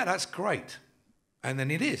go, yeah, that's great. And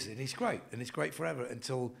then it is, and it's great, and it's great forever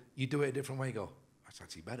until you do it a different way, you go, that's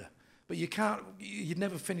actually better. But you'd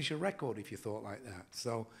never finish a record if you thought like that.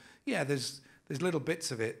 So, yeah, there's little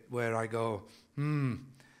bits of it where I go,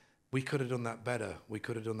 we could have done that better. We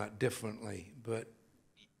could have done that differently. But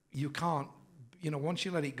you can't, once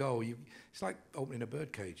you let it go, it's like opening a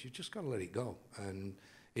birdcage. You just got to let it go. And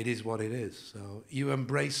it is what it is. So you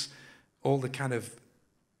embrace all the kind of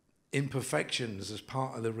imperfections as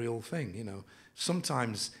part of the real thing,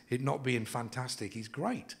 Sometimes it not being fantastic is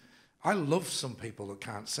great. I love some people that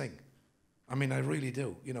can't sing. I mean, I really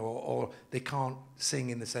do, or they can't sing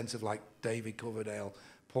in the sense of like David Coverdale,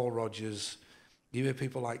 Paul Rodgers. You hear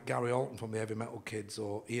people like Gary Alton from the Heavy Metal Kids,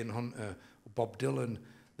 or Ian Hunter, or Bob Dylan.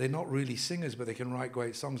 They're not really singers, but they can write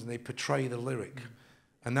great songs and they portray the lyric.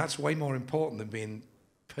 And that's way more important than being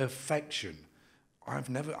perfection. I don't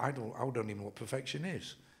even know what perfection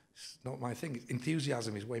is. It's not my thing.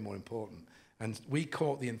 Enthusiasm is way more important. And we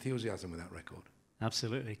caught the enthusiasm with that record.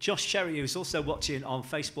 Absolutely. Josh Cherry, who's also watching on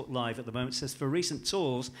Facebook Live at the moment, says, for recent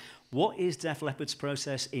tours, what is Def Leppard's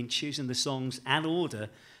process in choosing the songs and order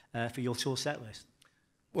for your tour set list?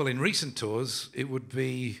 Well, in recent tours, it would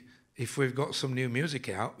be, if we've got some new music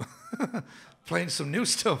out, playing some new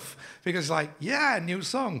stuff. Because new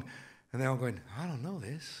song. And they're all going, I don't know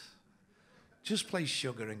this. Just play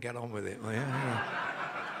Sugar and get on with it. Well, yeah.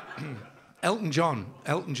 Elton John,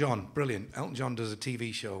 brilliant. Elton John does a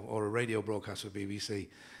TV show or a radio broadcast for BBC,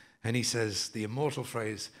 and he says the immortal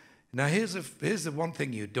phrase, now here's the one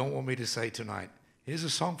thing you don't want me to say tonight. Here's a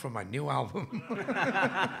song from my new album.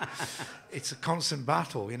 It's a constant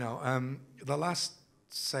battle, The last,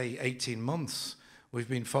 say, 18 months, we've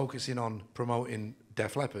been focusing on promoting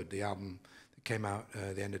Def Leppard, the album that came out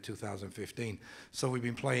at the end of 2015. So we've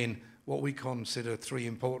been playing what we consider 3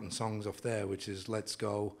 important songs off there, which is Let's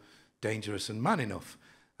Go, Dangerous and Man Enough.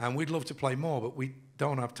 And we'd love to play more, but we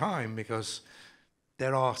don't have time because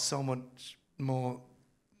there are so many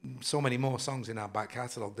more songs in our back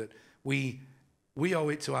catalogue that we owe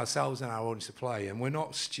it to ourselves and our audience to play, and we're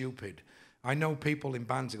not stupid. I know people in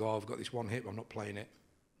bands who go, I've got this one hit, I'm not playing it.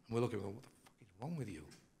 And we're looking and go, what the fuck is wrong with you?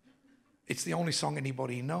 It's the only song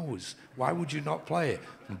anybody knows. Why would you not play it?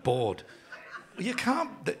 I'm bored. You can't,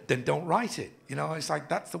 then don't write it. It's like,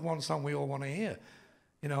 that's the one song we all want to hear.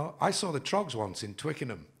 I saw the Trogs once in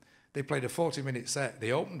Twickenham. They played a 40-minute set.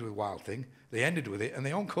 They opened with Wild Thing, they ended with it, and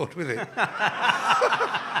they encored with it.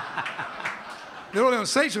 They're only on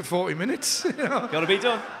stage for 40 minutes. Got to be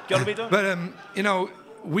done. But,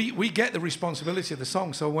 we get the responsibility of the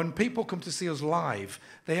song. So when people come to see us live,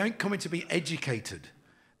 they ain't coming to be educated.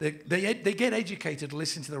 They get educated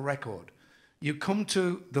listening to the record. You come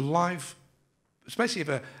to the live, especially if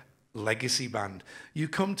a legacy band, you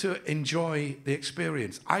come to enjoy the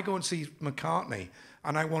experience. I go and see McCartney,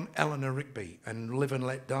 and I want Eleanor Rigby and Live and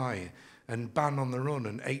Let Die and Band on the Run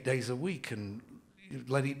and 8 Days a Week and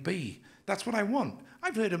Let It Be. That's what I want.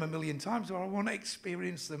 I've heard them a million times, but I want to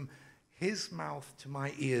experience them, his mouth to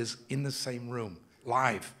my ears in the same room,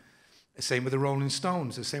 live. The same with the Rolling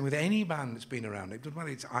Stones, the same with any band that's been around. It doesn't matter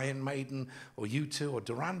if it's Iron Maiden or U2 or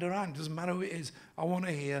Duran Duran, it doesn't matter who it is. I want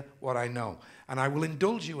to hear what I know. And I will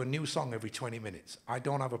indulge you a new song every 20 minutes. I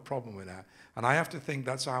don't have a problem with that. And I have to think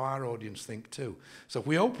that's how our audience think too. So if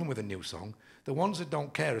we open with a new song, the ones that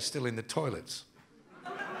don't care are still in the toilets.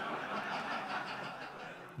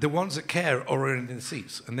 The ones that care are in the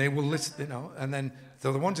seats, and they will listen, and then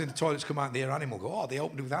so the ones in the toilets come out and they hear Animal, go, oh, they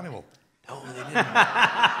opened with Animal. No, they didn't.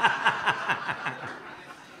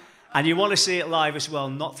 And you want to see it live as well,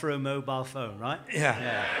 not through a mobile phone, right?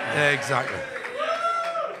 Yeah, exactly.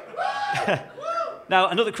 Now,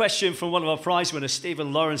 another question from one of our prize winners,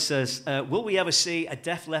 Stephen Lawrence, says, will we ever see a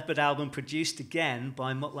Def Leppard album produced again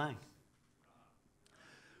by Mutt Lange?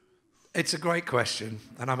 It's a great question,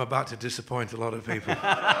 and I'm about to disappoint a lot of people.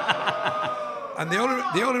 And the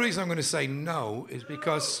only reason I'm going to say no is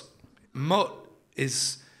because Mutt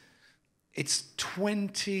is... It's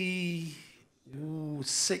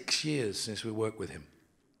 26 years since we worked with him.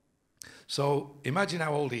 So imagine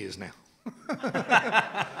how old he is now.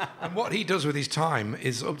 And what he does with his time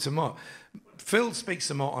is up to Mutt. Phil speaks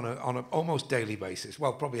to Mutt on an almost daily basis.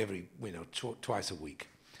 Well, probably every, twice a week.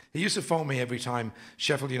 He used to phone me every time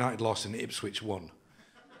Sheffield United lost and Ipswich won.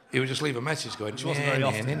 He would just leave a message going, which wasn't very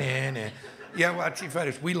often. Yeah, well, actually, fair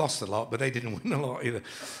enough. We lost a lot, but they didn't win a lot either.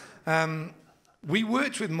 We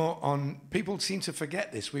worked with Mutt on, people seem to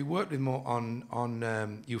forget this, we worked with Mutt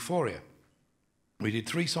on Euphoria. We did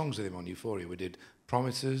 3 songs with him on Euphoria. We did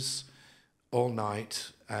Promises, All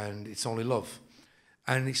Night, and It's Only Love.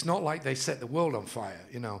 And it's not like they set the world on fire,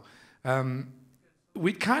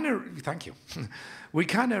 we kind of, thank you, we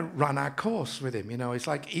kind of ran our course with him, It's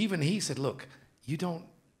like, even he said, look, you don't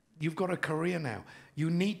you've got a career now. You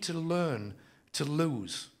need to learn to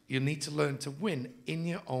lose. You need to learn to win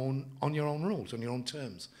on your own rules, on your own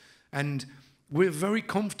terms. And we're very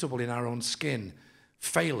comfortable in our own skin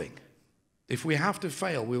failing. If we have to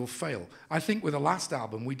fail, we'll fail. I think with the last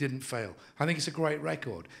album, we didn't fail. I think it's a great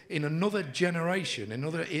record. In another generation,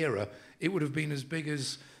 another era, it would have been as big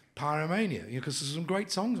as Pyromania, because there's some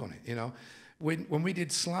great songs on it, When we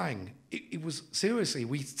did Slang, it was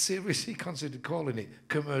we seriously considered calling it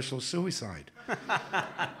commercial suicide.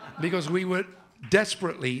 Because we were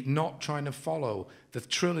desperately not trying to follow the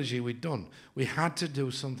trilogy we'd done. We had to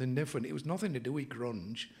do something different. It was nothing to do with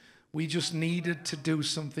grunge. We just needed to do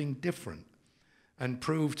something different and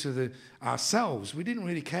prove to ourselves. We didn't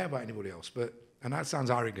really care about anybody else, and that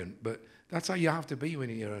sounds arrogant, but that's how you have to be when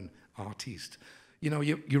you're an artiste.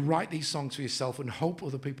 You write these songs for yourself and hope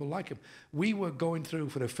other people like them. We were going through,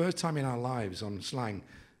 for the first time in our lives on Slang,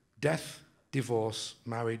 death, divorce,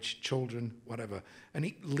 marriage, children, whatever, and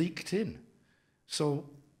it leaked in. So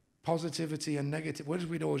positivity and negative, whereas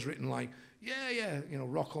we'd always written like,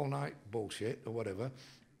 rock all night, bullshit, or whatever,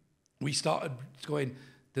 we started going,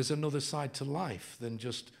 there's another side to life than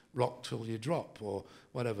just rock till you drop or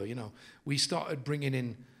whatever, We started bringing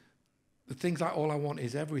in the things like All I Want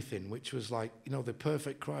Is Everything, which was like, the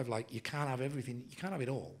perfect cry of like, you can't have everything, you can't have it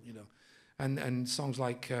all, And songs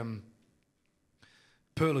like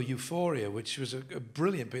Pearl of Euphoria, which was a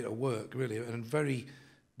brilliant bit of work, really, and very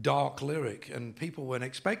dark lyric, and people weren't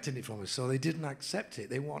expecting it from us, so they didn't accept it.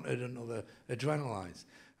 They wanted another Adrenalize.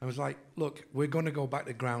 I was like, look, we're going to go back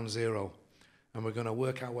to ground zero, and we're going to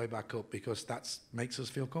work our way back up because that makes us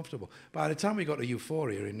feel comfortable. By the time we got to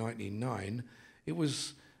Euphoria in 1999, it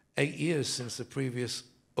was 8 years since the previous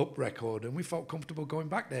Up record, and we felt comfortable going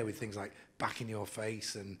back there with things like Back in Your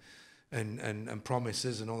Face and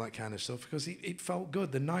Promises and all that kind of stuff, because it felt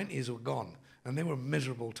good. The 90s were gone, and they were a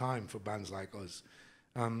miserable time for bands like us.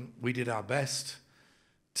 We did our best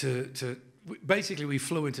basically we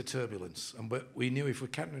flew into turbulence, but we knew if we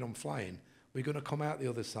kept on flying, we're going to come out the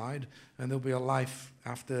other side, and there'll be a life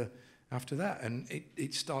after that. And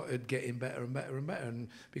it started getting better and better and better. And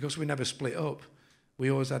because we never split up, we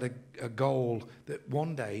always had a goal that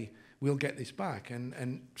one day we'll get this back.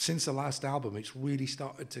 And since the last album, it's really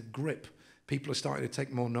started to grip. People are starting to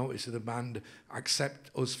take more notice of the band,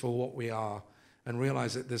 accept us for what we are, and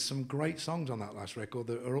realise that there's some great songs on that last record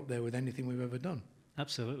that are up there with anything we've ever done.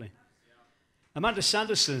 Absolutely. Amanda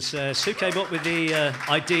Sanderson says, who came up with the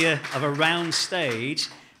idea of a round stage,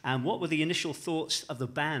 and what were the initial thoughts of the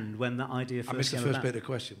band when that idea first came about? I missed the first bit of the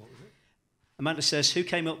question. What was it? Amanda says, who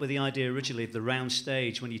came up with the idea originally of the round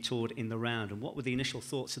stage when you toured in the round, and what were the initial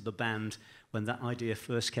thoughts of the band when that idea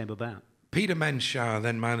first came about? Peter Mensch, our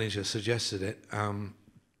then manager, suggested it.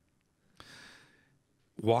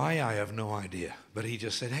 Why, I have no idea. But he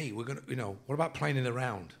just said, hey, we're going to, what about playing in the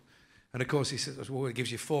round? And of course he said, well, it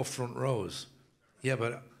gives you 4 front rows. Yeah,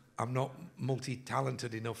 but I'm not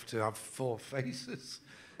multi-talented enough to have 4 faces.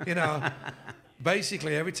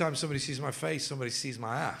 Basically, every time somebody sees my face, somebody sees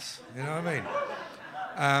my ass. You know what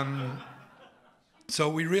I mean? So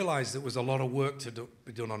we realized there was a lot of work to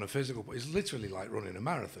be done on a physical, but it's literally like running a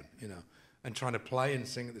marathon, and trying to play and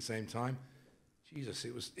sing at the same time. Jesus,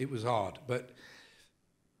 it was hard. But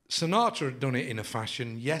Sinatra had done it in a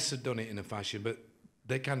fashion, Yes had done it in a fashion, but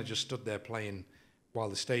they kind of just stood there playing while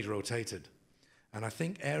the stage rotated. And I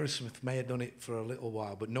think Aerosmith may have done it for a little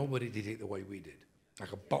while, but nobody did it the way we did.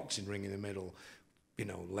 Like a boxing ring in the middle,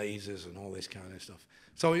 lasers and all this kind of stuff.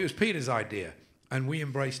 So it was Peter's idea, and we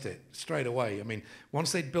embraced it straight away. I mean,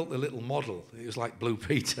 once they'd built the little model, it was like Blue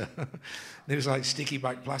Peter. It was like sticky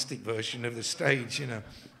back plastic version of the stage,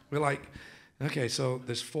 We're like, okay, so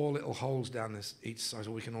there's 4 little holes down each side,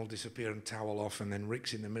 so we can all disappear and towel off, and then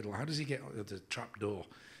Rick's in the middle. How does he get out the trap door?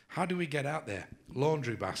 How do we get out there?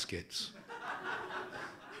 Laundry baskets.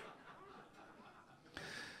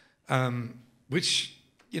 Which,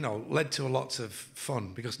 led to lots of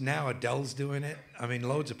fun, because now Adele's doing it. I mean,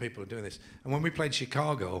 loads of people are doing this. And when we played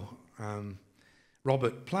Chicago,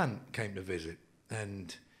 Robert Plant came to visit,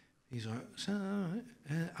 and he's like, so,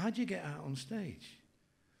 how'd you get out on stage?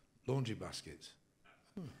 Laundry baskets.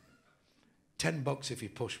 $10 if you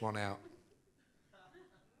push one out.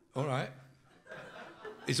 All right.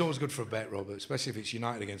 It's always good for a bet, Robert, especially if it's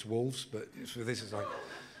United against Wolves, but for this it's like...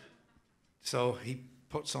 So he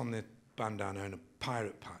puts on the bandana and a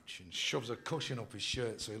pirate patch and shoves a cushion up his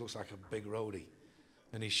shirt so he looks like a big roadie.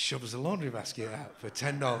 And he shoves the laundry basket out for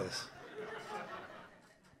 $10.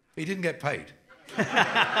 He didn't get paid.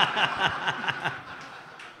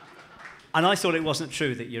 And I thought it wasn't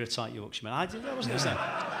true that you're a tight Yorkshireman. I wasn't going to say.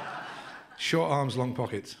 Short arms, long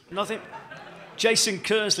pockets. Nothing. Jason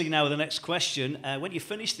Kersley now with the next question. When you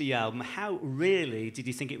finished the album, how really did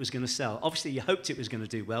you think it was going to sell? Obviously, you hoped it was going to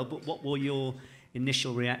do well, but what were your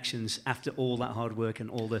initial reactions after all that hard work and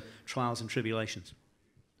all the trials and tribulations?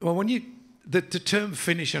 Well, the term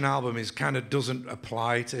finish an album is kind of doesn't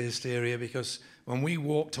apply to Hysteria, because when we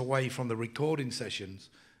walked away from the recording sessions,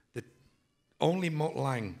 only Mutt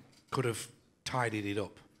Lange could have tidied it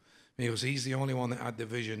up, because he's the only one that had the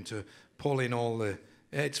vision to pull in all the,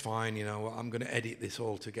 it's fine, you know, I'm going to edit this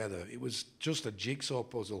all together. It was just a jigsaw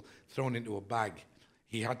puzzle thrown into a bag.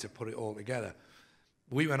 He had to put it all together.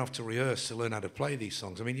 We went off to rehearse to learn how to play these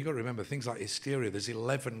songs. I mean, you've got to remember, things like Hysteria, there's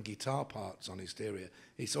 11 guitar parts on Hysteria.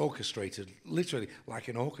 It's orchestrated literally like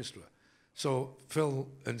an orchestra. So Phil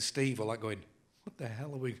and Steve are like going, what the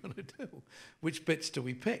hell are we going to do? Which bits do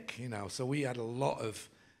we pick, you know? So we had a lot of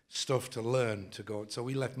stuff to learn to go. So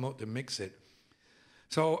we left Mutt to mix it.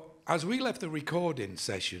 So as we left the recording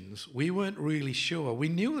sessions, we weren't really sure. We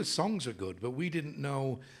knew the songs are good, but we didn't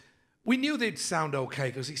know. We knew they'd sound okay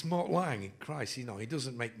because it's Mutt Lange. Christ, you know, he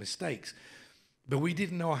doesn't make mistakes. But we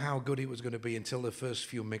didn't know how good it was going to be until the first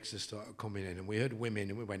few mixes started coming in. And we heard Women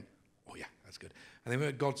and we went, oh yeah, that's good. And then we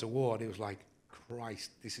heard God's Award. It was like,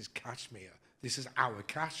 Christ, this is Kashmir. This is our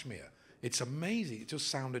Kashmir. It's amazing. It just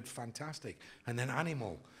sounded fantastic. And then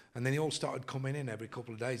Animal. And then they all started coming in every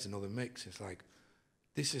couple of days, another mix. It's like,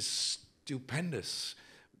 this is stupendous.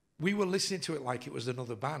 We were listening to it like it was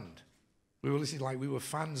another band. We were listening like we were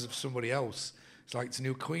fans of somebody else. It's like, it's a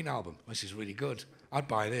new Queen album. This is really good. I'd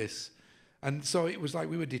buy this. And so it was like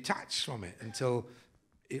we were detached from it until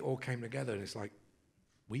it all came together. And it's like,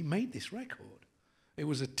 we made this record. It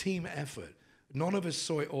was a team effort. None of us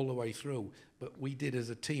saw it all the way through, but we did as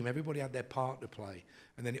a team. Everybody had their part to play.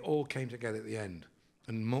 And then it all came together at the end.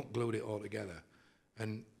 And Mutt glued it all together.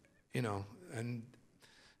 And, you know, and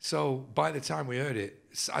so by the time we heard it,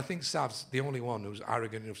 I think Sav's the only one who was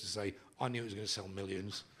arrogant enough to say, I knew it was going to sell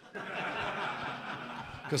millions.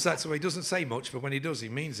 Because that's the way, he doesn't say much, but when he does, he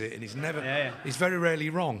means it, and he's never, he's very rarely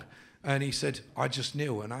wrong. And he said, I just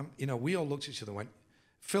knew. And you know, we all looked at each other and went,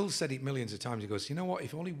 Phil said it millions of times. He goes, you know what,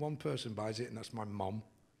 if only one person buys it, and that's my mom,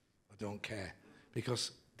 I don't care.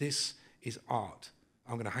 Because this is art.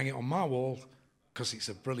 I'm going to hang it on my wall because it's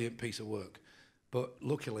a brilliant piece of work. But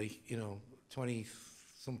luckily, you know,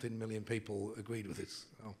 20-something million people agreed with it.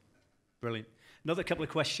 So. Brilliant. Another couple of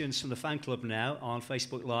questions from the fan club now on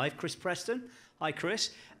Facebook Live. Chris Preston. Hi, Chris.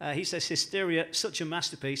 He says, Hysteria, such a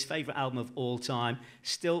masterpiece, favourite album of all time.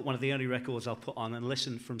 Still one of the only records I'll put on and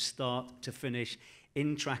listen from start to finish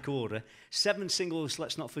in track order. 7 singles,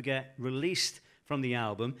 let's not forget, released from the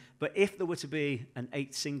album. But if there were to be an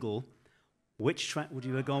 8th single, which track would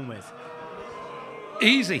you have gone with?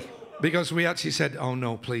 Easy. Because we actually said, oh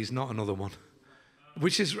no, please, not another one.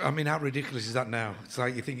 Which is, I mean, how ridiculous is that now? It's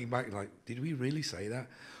like you're thinking back, like, did we really say that?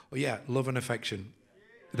 Oh yeah, Love and Affection.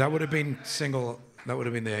 That would have been single, that would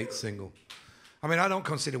have been the 8th single. I mean, I don't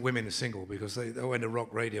consider Women a single because they went to rock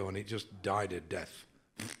radio and it just died a death.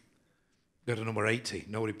 Got to number 80,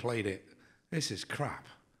 nobody played it. This is crap.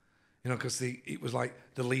 You know, because it was like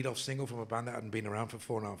the lead-off single from a band that hadn't been around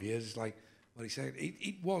for 4.5 years. It's like, what he said,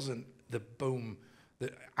 it wasn't the boom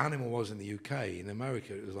that Animal was in the UK. In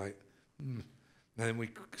America, it was like, And then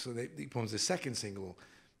it becomes the 2nd single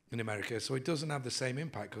in America, so it doesn't have the same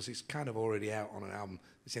impact because it's kind of already out on an album.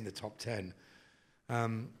 It's in the top 10.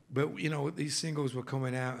 But, you know, these singles were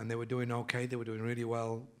coming out and they were doing okay. They were doing really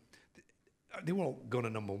well. They were all going to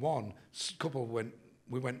number 1. A couple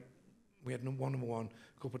we had one number 1,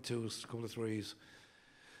 a couple of 2s, a couple of 3s,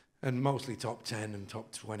 and mostly top 10 and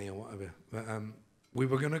top 20 or whatever. But we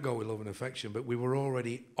were going to go with Love and Affection, but we were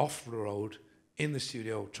already off the road in the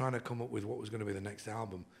studio trying to come up with what was going to be the next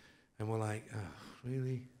album. And we're like, oh,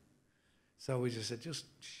 really? So we just said, just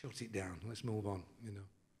shut it down. Let's move on, you know.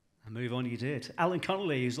 And move on you did. Alan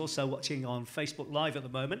Connolly, who's also watching on Facebook Live at the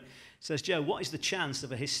moment, says, Joe, what is the chance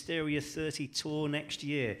of a Hysteria 30 tour next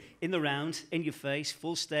year? In the round, in your face,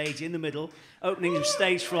 full stage, in the middle, opening of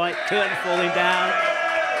stage fright, curtain falling down.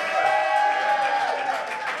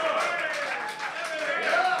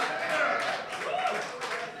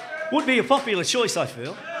 Would be a popular choice, I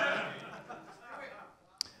feel.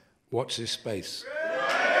 Watch this space.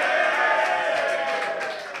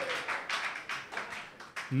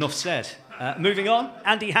 Enough said. Moving on,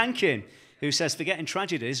 Andy Hankin, who says, forgetting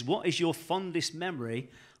tragedies, what is your fondest memory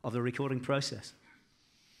of the recording process?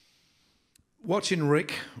 Watching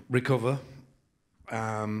Rick recover,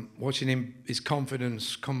 watching his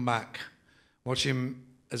confidence come back, watch him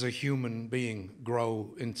as a human being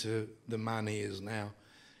grow into the man he is now,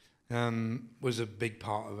 was a big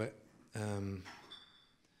part of it.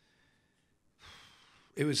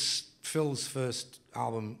 it was Phil's first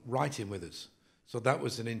album writing with us. So that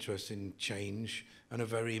was an interesting change and a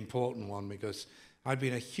very important one because I'd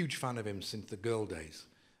been a huge fan of him since the Girl days.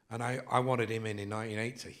 And I wanted him in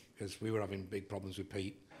 1980 because we were having big problems with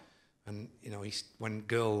Pete. And, you know, when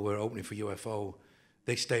Girl were opening for UFO,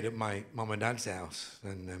 they stayed at my mum and dad's house.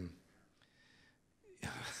 And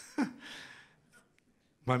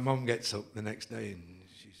my mum gets up the next day and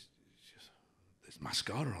she's there's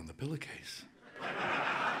mascara on the pillowcase.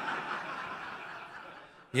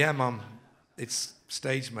 Yeah, Mum, it's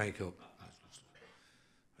stage makeup.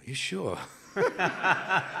 Are you sure?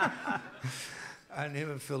 And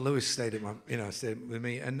him and Phil Lewis stayed at stayed with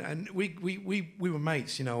me, and we were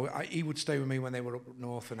mates. You know, he would stay with me when they were up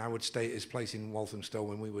north, and I would stay at his place in Walthamstow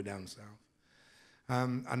when we were down south.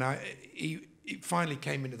 And he finally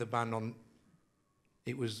came into the band on.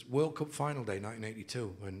 It was World Cup final day,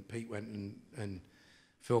 1982, when Pete went and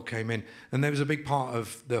Phil came in, and there was a big part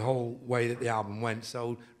of the whole way that the album went.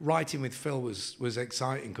 So writing with Phil was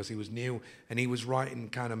exciting because he was new and he was writing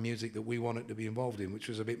kind of music that we wanted to be involved in, which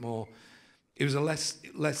was a bit more. It was a less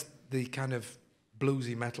the kind of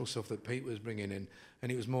bluesy metal stuff that Pete was bringing in,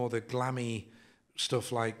 and it was more the glammy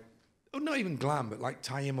stuff like, oh, not even glam, but like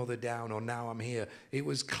Tie Your Mother Down or Now I'm Here. It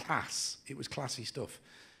was class. It was classy stuff.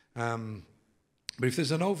 But if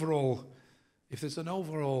there's an overall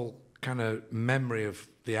kind of memory of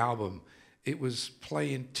the album, it was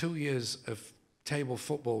playing 2 years of table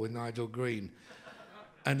football with Nigel Green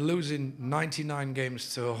and losing 99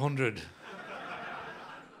 games to 100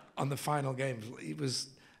 on the final game. It was,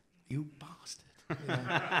 you bastard. You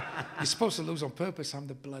know? You're supposed to lose on purpose. I'm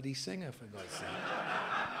the bloody singer, for God's sake.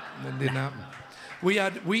 And it didn't happen.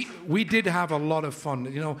 We did have a lot of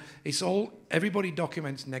fun. You know, everybody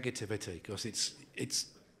documents negativity because it's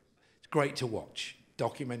great to watch.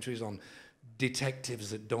 Documentaries on detectives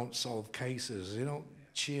that don't solve cases. You know,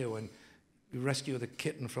 cheer when you rescue the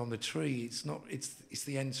kitten from the tree. It's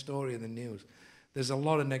the end story in the news. There's a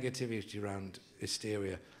lot of negativity around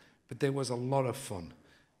Hysteria, but there was a lot of fun.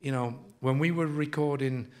 You know, when we were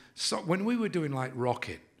recording, when we were doing like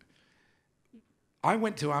Rocket, I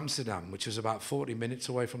went to Amsterdam, which was about 40 minutes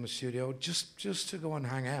away from the studio, just to go and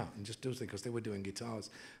hang out and just do things because they were doing guitars.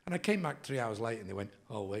 And I came back 3 hours later and they went,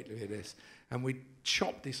 oh, wait, look at this. And we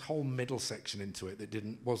chopped this whole middle section into it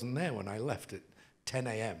that wasn't there when I left at 10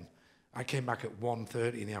 a.m. I came back at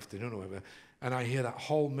 1:30 in the afternoon or whatever, and I hear that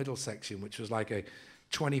whole middle section, which was like a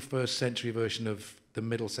 21st century version of the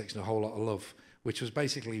middle section, A Whole Lot of Love, which was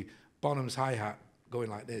basically Bonham's hi-hat going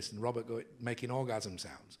like this and Robert making orgasm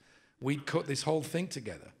sounds. We'd cut this whole thing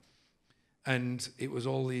together, and it was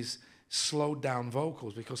all these slowed down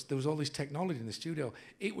vocals because there was all this technology in the studio.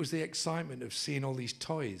 It was the excitement of seeing all these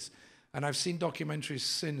toys. And I've seen documentaries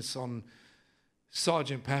since on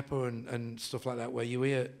Sgt. Pepper and stuff like that where you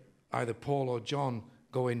hear either Paul or John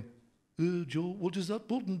going, Joe, what does that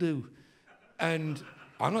button do? And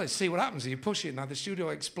I'm like, see what happens. You push it, now the studio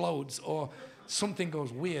explodes, or something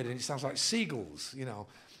goes weird and it sounds like seagulls, you know.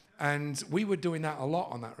 And we were doing that a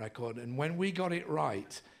lot on that record. And when we got it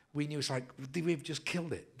right, we knew it's like, we've just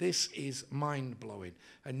killed it. This is mind-blowing.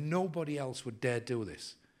 And nobody else would dare do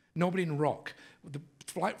this. Nobody in rock.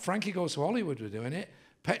 Frankie Goes to Hollywood were doing it.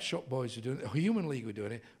 Pet Shop Boys were doing it. Human League were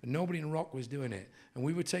doing it. And nobody in rock was doing it. And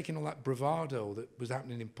we were taking all that bravado that was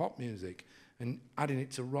happening in pop music and adding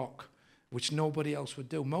it to rock, which nobody else would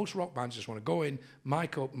do. Most rock bands just want to go in,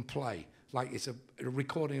 mic up and play, like it's a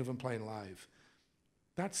recording of them playing live.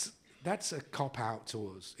 That's a cop-out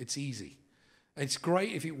to us. It's easy. It's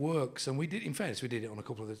great if it works. And we did, in fairness, we did it on a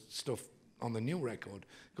couple of the stuff on the new record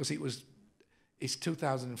because it's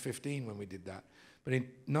 2015 when we did that. But in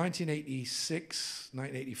 1986,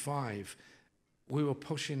 1985, we were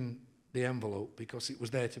pushing the envelope because it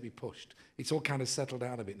was there to be pushed. It's all kind of settled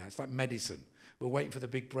down a bit now. It's like medicine. We're waiting for the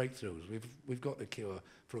big breakthroughs. We've got the cure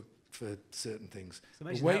for certain things. It's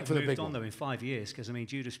amazing we're how waiting for the big on one. though in 5 years, because I mean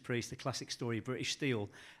Judas Priest, the classic story, British Steel,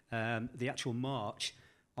 the actual march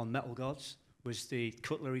on Metal Gods was the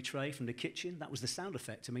cutlery tray from the kitchen. That was the sound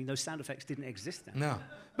effect. I mean, those sound effects didn't exist then. No,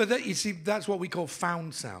 but you see, that's what we call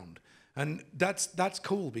found sound. And that's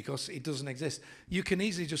cool because it doesn't exist. You can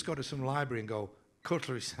easily just go to some library and go,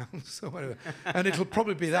 cutlery sounds or whatever, and it'll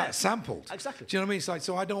probably be that sampled. Exactly. Do you know what I mean? It's like,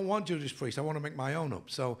 so I don't want Judas Priest, I want to make my own up.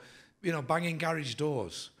 So, you know, banging garage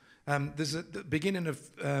doors. There's the beginning of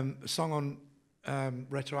a song on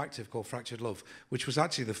Retroactive called Fractured Love, which was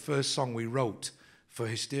actually the first song we wrote for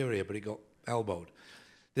Hysteria, but it got elbowed.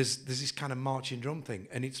 There's this kind of marching drum thing,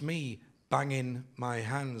 and it's me banging my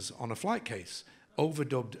hands on a flight case,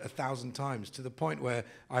 overdubbed 1,000 times to the point where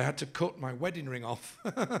I had to cut my wedding ring off.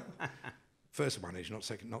 First marriage, not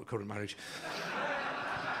second, not current marriage.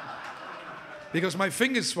 because my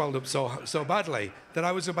fingers swelled up so badly that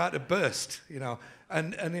I was about to burst,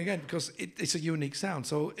 And again, because it's a unique sound,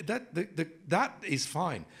 so that is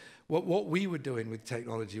fine. What we were doing with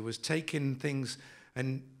technology was taking things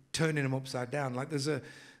and turning them upside down. Like there's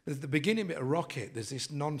the beginning bit of Rocket, there's this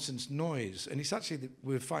nonsense noise, and it's actually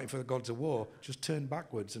we're fighting for the gods of war, just turned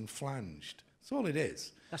backwards and flanged. That's all it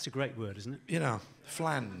is. That's a great word, isn't it?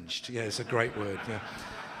 Flanged. Yeah, it's a great word, yeah.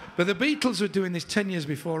 But the Beatles were doing this 10 years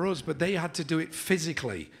before us, but they had to do it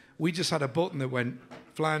physically. We just had a button that went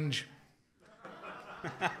flange,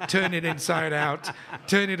 turn it inside out,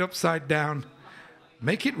 turn it upside down,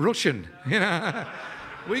 make it Russian.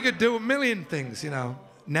 We could do a million things,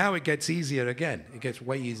 Now it gets easier again. It gets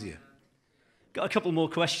way easier. Got a couple more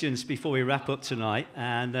questions before we wrap up tonight.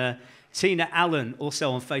 And Tina Allen,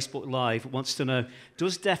 also on Facebook Live, wants to know,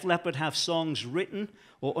 does Def Leppard have songs written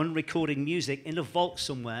or unrecorded music in a vault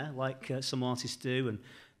somewhere, like some artists do, and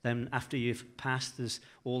then after you've passed, there's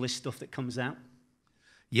all this stuff that comes out?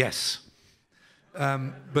 Yes.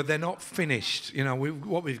 But they're not finished.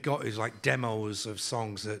 What we've got is like demos of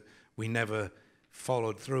songs that we never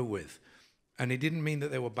followed through with. And it didn't mean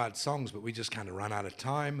that they were bad songs, but we just kind of ran out of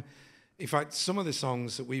time. In fact, some of the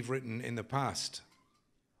songs that we've written in the past,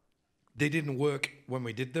 they didn't work when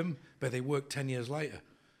we did them, but they worked 10 years later.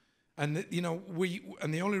 And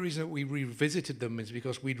the only reason that we revisited them is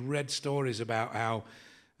because we'd read stories about how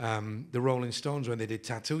the Rolling Stones, when they did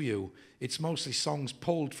Tattoo You, it's mostly songs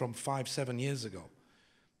pulled from 5-7 years ago.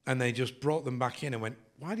 And they just brought them back in and went,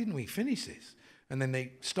 why didn't we finish this? And then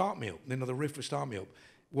they Start Me Up. The riff for Start Me Up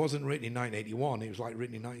wasn't written in 1981. It was like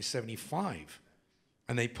written in 1975.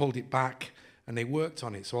 And they pulled it back and they worked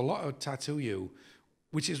on it. So a lot of Tattoo You,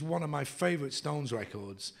 which is one of my favorite Stones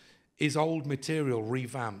records, is old material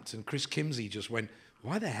revamped. And Chris Kimsey just went,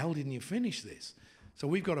 why the hell didn't you finish this? So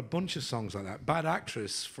we've got a bunch of songs like that. Bad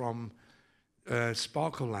Actress from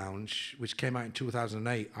Sparkle Lounge, which came out in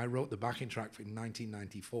 2008. I wrote the backing track in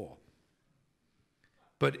 1994.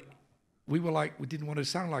 But we didn't want to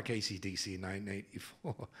sound like AC/DC in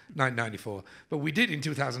 1994. But we did in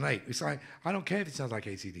 2008. It's like, I don't care if it sounds like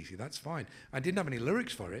AC/DC, that's fine. I didn't have any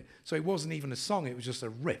lyrics for it, so it wasn't even a song, it was just a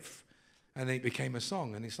riff. And it became a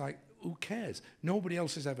song, and it's like, who cares? Nobody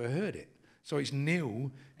else has ever heard it. So it's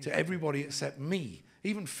new to everybody except me.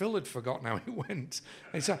 Even Phil had forgotten how it went.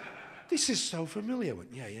 And it's like, this is so familiar. I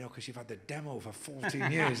went, yeah, because you've had the demo for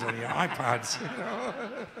 14 years on your iPads.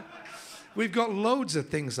 We've got loads of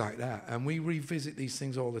things like that, and we revisit these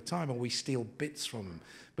things all the time, or we steal bits from them.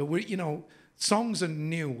 But songs are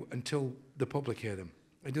new until the public hear them.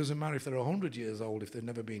 It doesn't matter if they're 100 years old if they've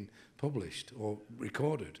never been published or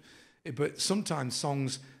recorded. But sometimes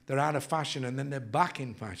songs, they're out of fashion and then they're back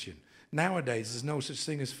in fashion. Nowadays, there's no such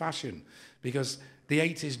thing as fashion because the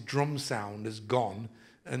 80s drum sound is gone.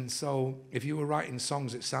 And so if you were writing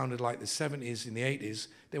songs that sounded like the 70s and the 80s,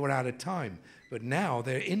 they were out of time. But now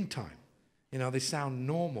they're in time. They sound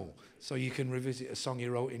normal. So you can revisit a song you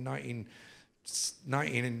wrote in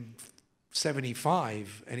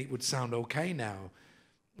 1975 and it would sound okay now.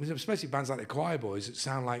 Especially bands like the Choir Boys that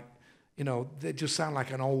sound like, they just sound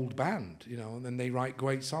like an old band, and then they write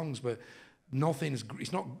great songs, but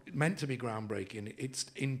it's not meant to be groundbreaking. It's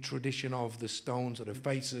in tradition of the Stones or the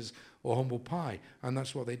Faces or Humble Pie, and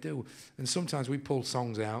that's what they do. And sometimes we pull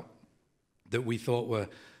songs out that we thought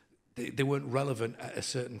they weren't relevant at a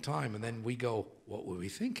certain time, and then we go, what were we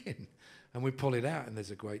thinking? And we pull it out, and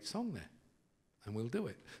there's a great song there, and we'll do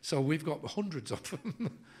it. So we've got hundreds of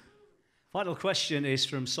them. Final question is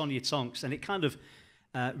from Sonia Tonks, and it kind of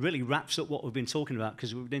really wraps up what we've been talking about,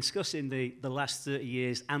 because we've been discussing the last 30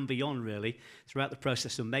 years and beyond, really, throughout the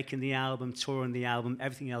process of making the album, touring the album,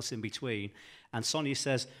 everything else in between. And Sonia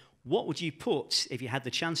says, what would you put, if you had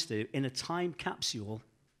the chance to, in a time capsule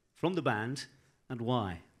from the band, and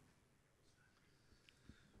why?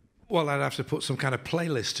 Well, I'd have to put some kind of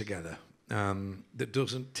playlist together that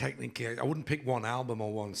doesn't technically... I wouldn't pick one album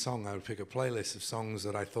or one song. I would pick a playlist of songs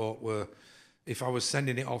that I thought were... If I was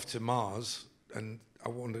sending it off to Mars and I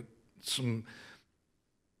wanted some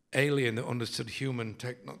alien that understood human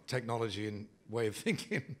technology and way of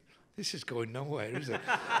thinking, this is going nowhere, is it?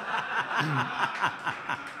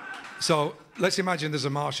 So let's imagine there's a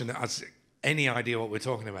Martian that has any idea what we're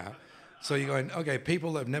talking about. So you're going, okay,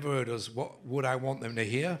 people that have never heard us, what would I want them to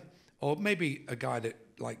hear? Or maybe a guy that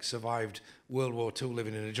survived World War II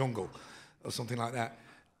living in a jungle or something like that.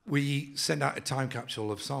 We send out a time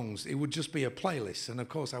capsule of songs. It would just be a playlist. And of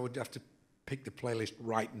course, I would have to pick the playlist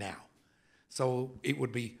right now. So it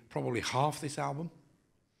would be probably half this album.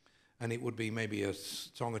 And it would be maybe a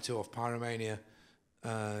song or two off Pyromania,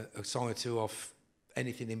 a song or two off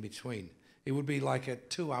anything in between. It would be like a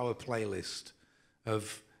 2-hour playlist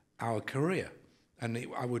of our career. And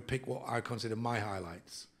I would pick what I consider my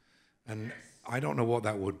highlights. And I don't know what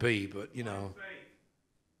that would be, but, you know.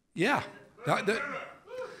 Yeah.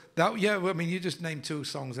 Yeah, well, I mean, you just named two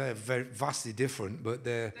songs there, very vastly different, but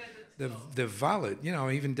they're valid. You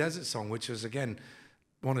know, even Desert Song, which was, again,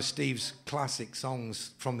 one of Steve's classic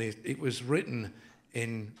songs from it was written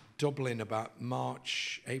in Dublin about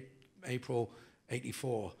April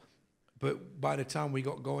 84. But by the time we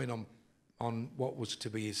got going on what was to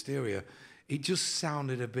be Hysteria, it just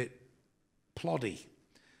sounded a bit ploddy.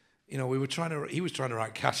 You know, he was trying to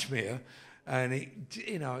write Kashmir, and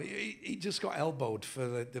he just got elbowed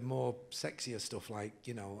for the more sexier stuff like,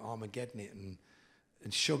 you know, Armageddon It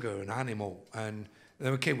and Sugar and Animal. And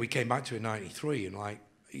then we came back to it in '93, and like,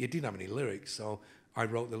 he didn't have any lyrics, so I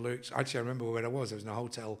wrote the lyrics. Actually, I remember where I was. I was in a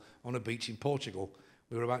hotel on a beach in Portugal.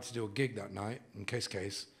 We were about to do a gig that night in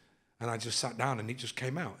Case, and I just sat down and it just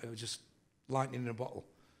came out. It was just lightning in a bottle.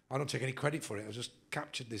 I don't take any credit for it. I just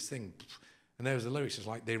captured this thing. And there was the lyrics. It's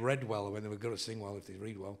like they read well when they were going to sing well if they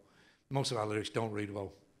read well. Most of our lyrics don't read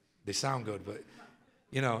well. They sound good, but,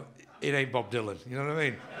 you know, it ain't Bob Dylan. You know what I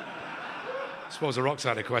mean? I suppose the rock's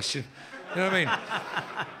had a question. You know what I mean?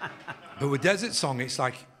 But with Desert Song, it's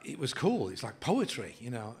like, it was cool. It's like poetry,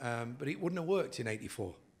 you know. But it wouldn't have worked in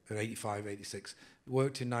 '84, or '85, '86. It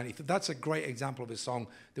worked in '93. That's a great example of a song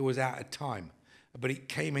that was out of time. But it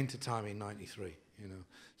came into time in '93, you know.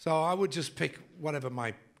 So I would just pick whatever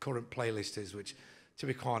my current playlist is, which, to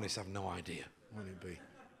be quite honest, I have no idea what it'd be.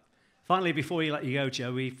 Finally, before we let you go,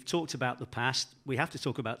 Joe, we've talked about the past. We have to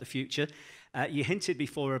talk about the future. You hinted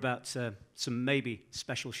before about some maybe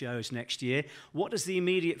special shows next year. What does the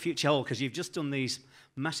immediate future hold? Because you've just done these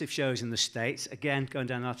massive shows in the States. Again, going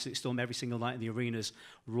down an absolute storm every single night in the arenas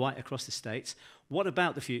right across the States. What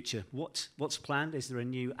about the future? What's planned? Is there a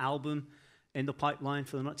new album in the pipeline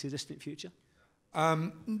for the not-too-distant future?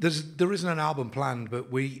 There isn't an album planned,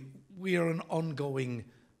 but we are an ongoing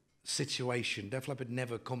situation. Def Leppard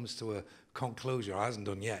never comes to a conclusion, or hasn't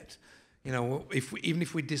done yet. You know, even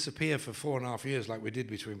if we disappear for 4.5 years, like we did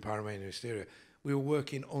between Paramania and Hysteria, we were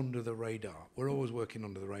working under the radar. We're always working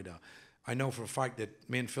under the radar. I know for a fact that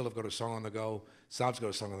me and Phil have got a song on the go. Sav's got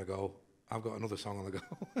a song on the go. I've got another song on the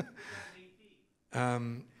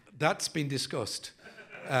go. That's been discussed.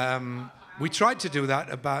 We tried to do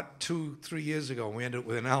that about 2-3 years ago, and we ended up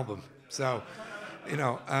with an album. So, you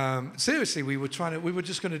know, seriously, we were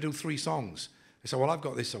just going to do 3 songs. They said, well, I've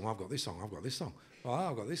got this song, I've got this song, I've got this song. Well,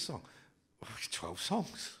 I've got this song. 12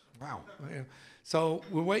 songs. Wow. So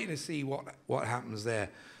we're waiting to see what happens there.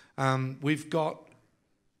 We've got,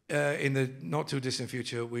 in the not-too-distant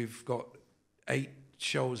future, we've got 8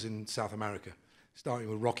 shows in South America, starting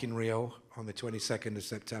with Rock in Rio on the 22nd of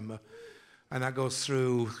September. And that goes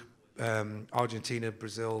through Argentina,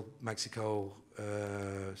 Brazil, Mexico,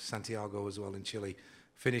 Santiago as well in Chile.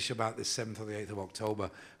 Finish about the 7th or the 8th of October.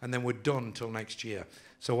 And then we're done till next year.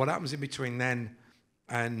 So what happens in between then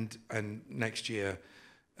and next year,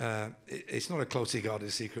 it's not a closely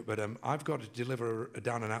guarded secret, but I've got to deliver a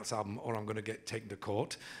Down and Outs album or I'm going to get taken to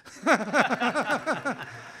court.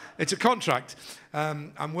 It's a contract.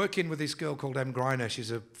 I'm working with this girl called Em Greiner.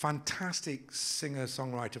 She's a fantastic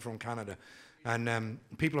singer-songwriter from Canada. And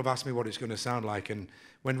people have asked me what it's going to sound like. And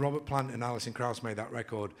when Robert Plant and Alison Krauss made that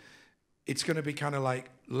record, it's going to be kind of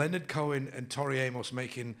like Leonard Cohen and Tori Amos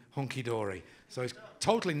making Hunky Dory. So it's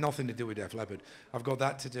totally nothing to do with Def Leppard. I've got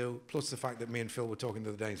that to do, plus the fact that me and Phil were talking the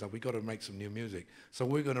other day. It's like, we've got to make some new music. So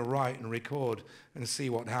we're going to write and record and see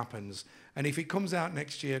what happens. And if it comes out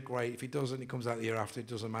next year, great. If it doesn't, it comes out the year after, it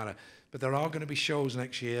doesn't matter. But there are going to be shows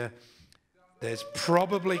next year. There's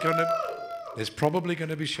probably going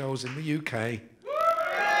to be shows in the UK.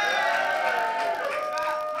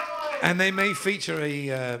 And they may feature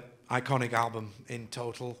a iconic album in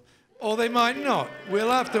total, or they might not. We'll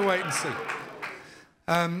have to wait and see.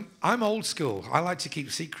 I'm old school. I like to keep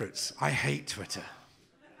secrets. I hate Twitter.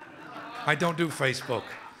 I don't do Facebook.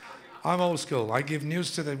 I'm old school. I give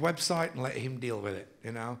news to the website and let him deal with it,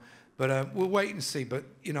 you know. But we'll wait and see. But,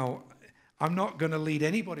 you know, I'm not going to lead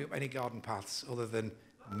anybody up any garden paths other than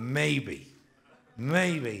maybe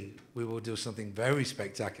we will do something very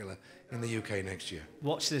spectacular in the UK next year.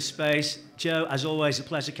 Watch this space. Joe, as always, a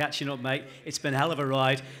pleasure catching up, mate. It's been a hell of a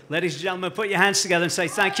ride. Ladies and gentlemen, put your hands together and say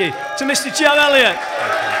thank you to Mr. Joe Elliott.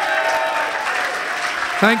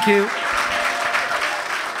 Thank you.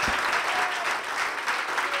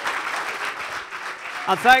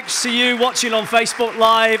 And thanks to you watching on Facebook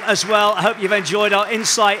Live as well. I hope you've enjoyed our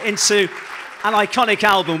insight into an iconic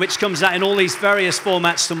album which comes out in all these various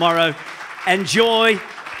formats tomorrow. Enjoy,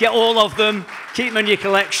 get all of them, keep them in your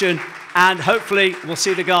collection, and hopefully we'll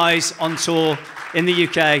see the guys on tour in the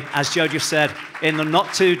UK, as Joe just said, in the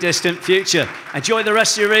not too distant future. Enjoy the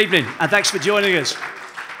rest of your evening, and thanks for joining us.